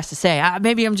trust what he has to say.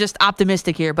 Maybe I'm just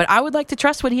optimistic here, but I would like to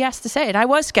trust what he has to say. And I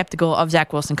was skeptical of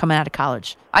Zach Wilson coming out of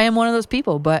college. I am one of those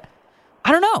people, but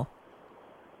I don't know.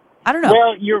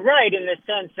 Well, you're right in the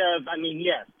sense of,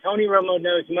 yes, Tony Romo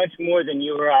knows much more than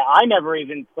you or I. I never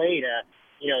even played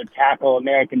tackle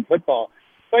American football.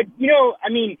 But,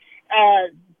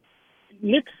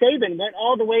 Nick Saban went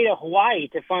all the way to Hawaii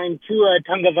to find Tua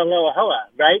Tagovailoa,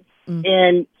 right? Mm-hmm.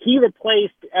 And he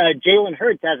replaced Jalen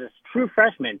Hurts as a true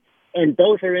freshman, and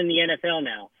both are in the NFL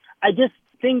now. I just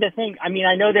think,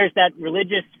 I know there's that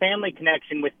religious family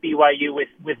connection with BYU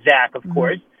with Zach, of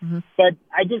course, but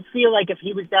I just feel like if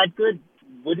he was that good,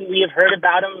 wouldn't we have heard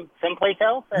about him someplace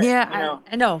else? Yeah,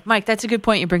 I know. Mike, that's a good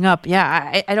point you bring up.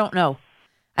 Yeah, I don't know.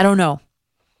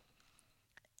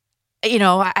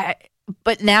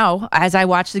 But now, as I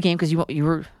watch the game, because you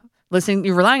were listening,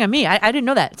 you're relying on me. I didn't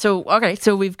know that. So, okay,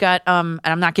 so we've got, and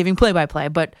I'm not giving play-by-play,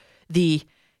 but the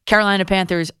Carolina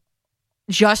Panthers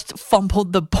just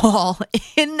fumbled the ball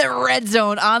in the red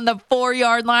zone on the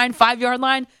 4-yard line, 5-yard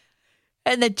line,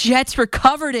 and the Jets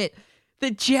recovered it.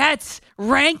 The Jets,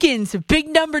 Rankins, big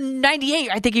number 98,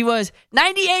 I think he was.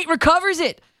 98 recovers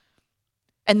it.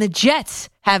 And the Jets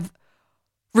have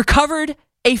recovered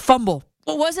a fumble.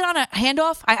 Well, was it on a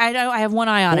handoff? I have one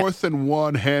eye on it. 4th and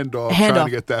 1 handoff, trying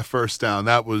to get that first down.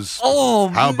 That was,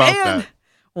 how about that?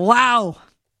 Wow.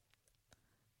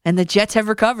 And the Jets have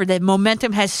recovered. The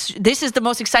momentum this is the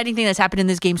most exciting thing that's happened in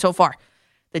this game so far.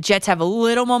 The Jets have a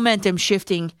little momentum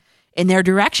shifting in their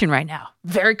direction right now.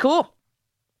 Very cool.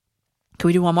 Can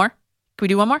we do one more?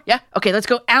 Yeah? Okay, let's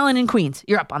go. Alan in Queens.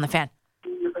 You're up on The Fan.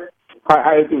 Hi, how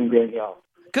are you doing, Danielle?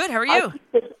 Good, how are you?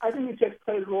 I think the Jets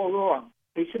played it all wrong.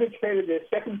 They should have traded their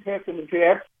second pick in the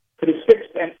draft to the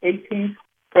 6th and 18th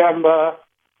from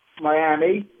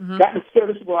Miami, gotten a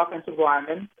serviceable offensive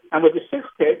lineman, and with the 6th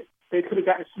pick, they could have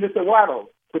gotten Smith or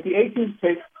Waddle. With the 18th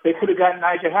pick, they could have gotten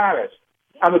Najee Harris.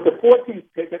 And with the 14th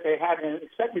pick that they had in an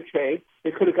expected trade,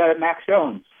 they could have gotten Mac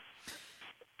Jones.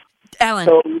 Alan,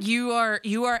 you are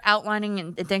outlining,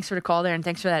 and thanks for the call there, and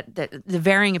thanks for the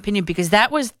varying opinion, because that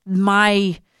was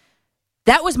my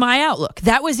outlook.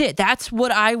 That was it. That's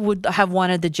what I would have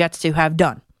wanted the Jets to have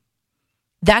done.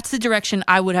 That's the direction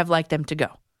I would have liked them to go.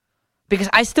 Because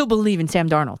I still believe in Sam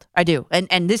Darnold. I do.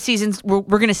 And this season, we're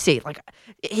going to see. Like,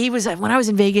 he was, when I was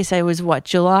in Vegas, I was,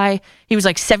 July? He was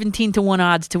like 17-1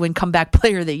 odds to win comeback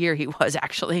player of the year. He was,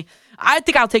 actually. I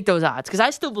think I'll take those odds because I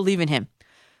still believe in him.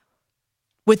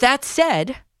 With that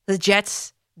said, the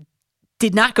Jets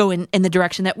did not go in the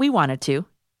direction that we wanted to,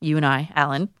 you and I,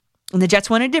 Alan. And the Jets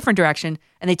went in a different direction,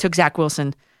 and they took Zach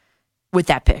Wilson with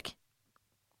that pick.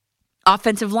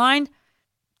 Offensive line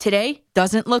today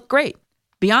doesn't look great.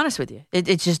 Be honest with you.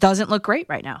 It just doesn't look great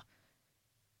right now.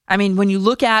 I mean, when you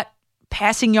look at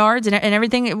passing yards and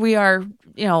everything, we are,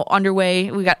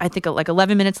 underway. We got, I think, like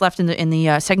 11 minutes left in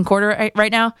the second quarter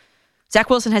right now. Zach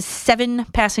Wilson has 7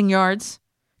 passing yards.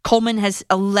 Coleman has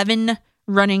 11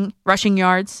 rushing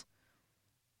yards.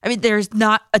 I mean, there's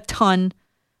not a ton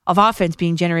of offense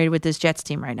being generated with this Jets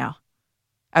team right now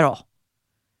at all.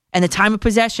 And the time of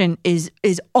possession is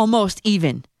almost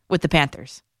even with the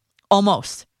Panthers.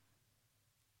 Almost.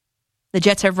 The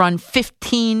Jets have run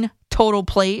 15 total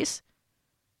plays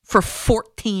for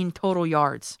 14 total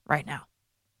yards right now.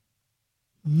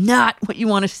 Not what you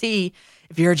want to see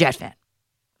if you're a Jet fan.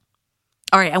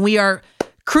 All right, and we are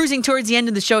cruising towards the end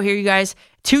of the show here, you guys.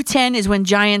 2:10 is when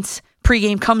Giants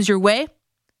pregame comes your way.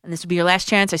 And this will be your last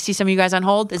chance. I see some of you guys on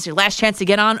hold. This is your last chance to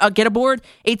get aboard.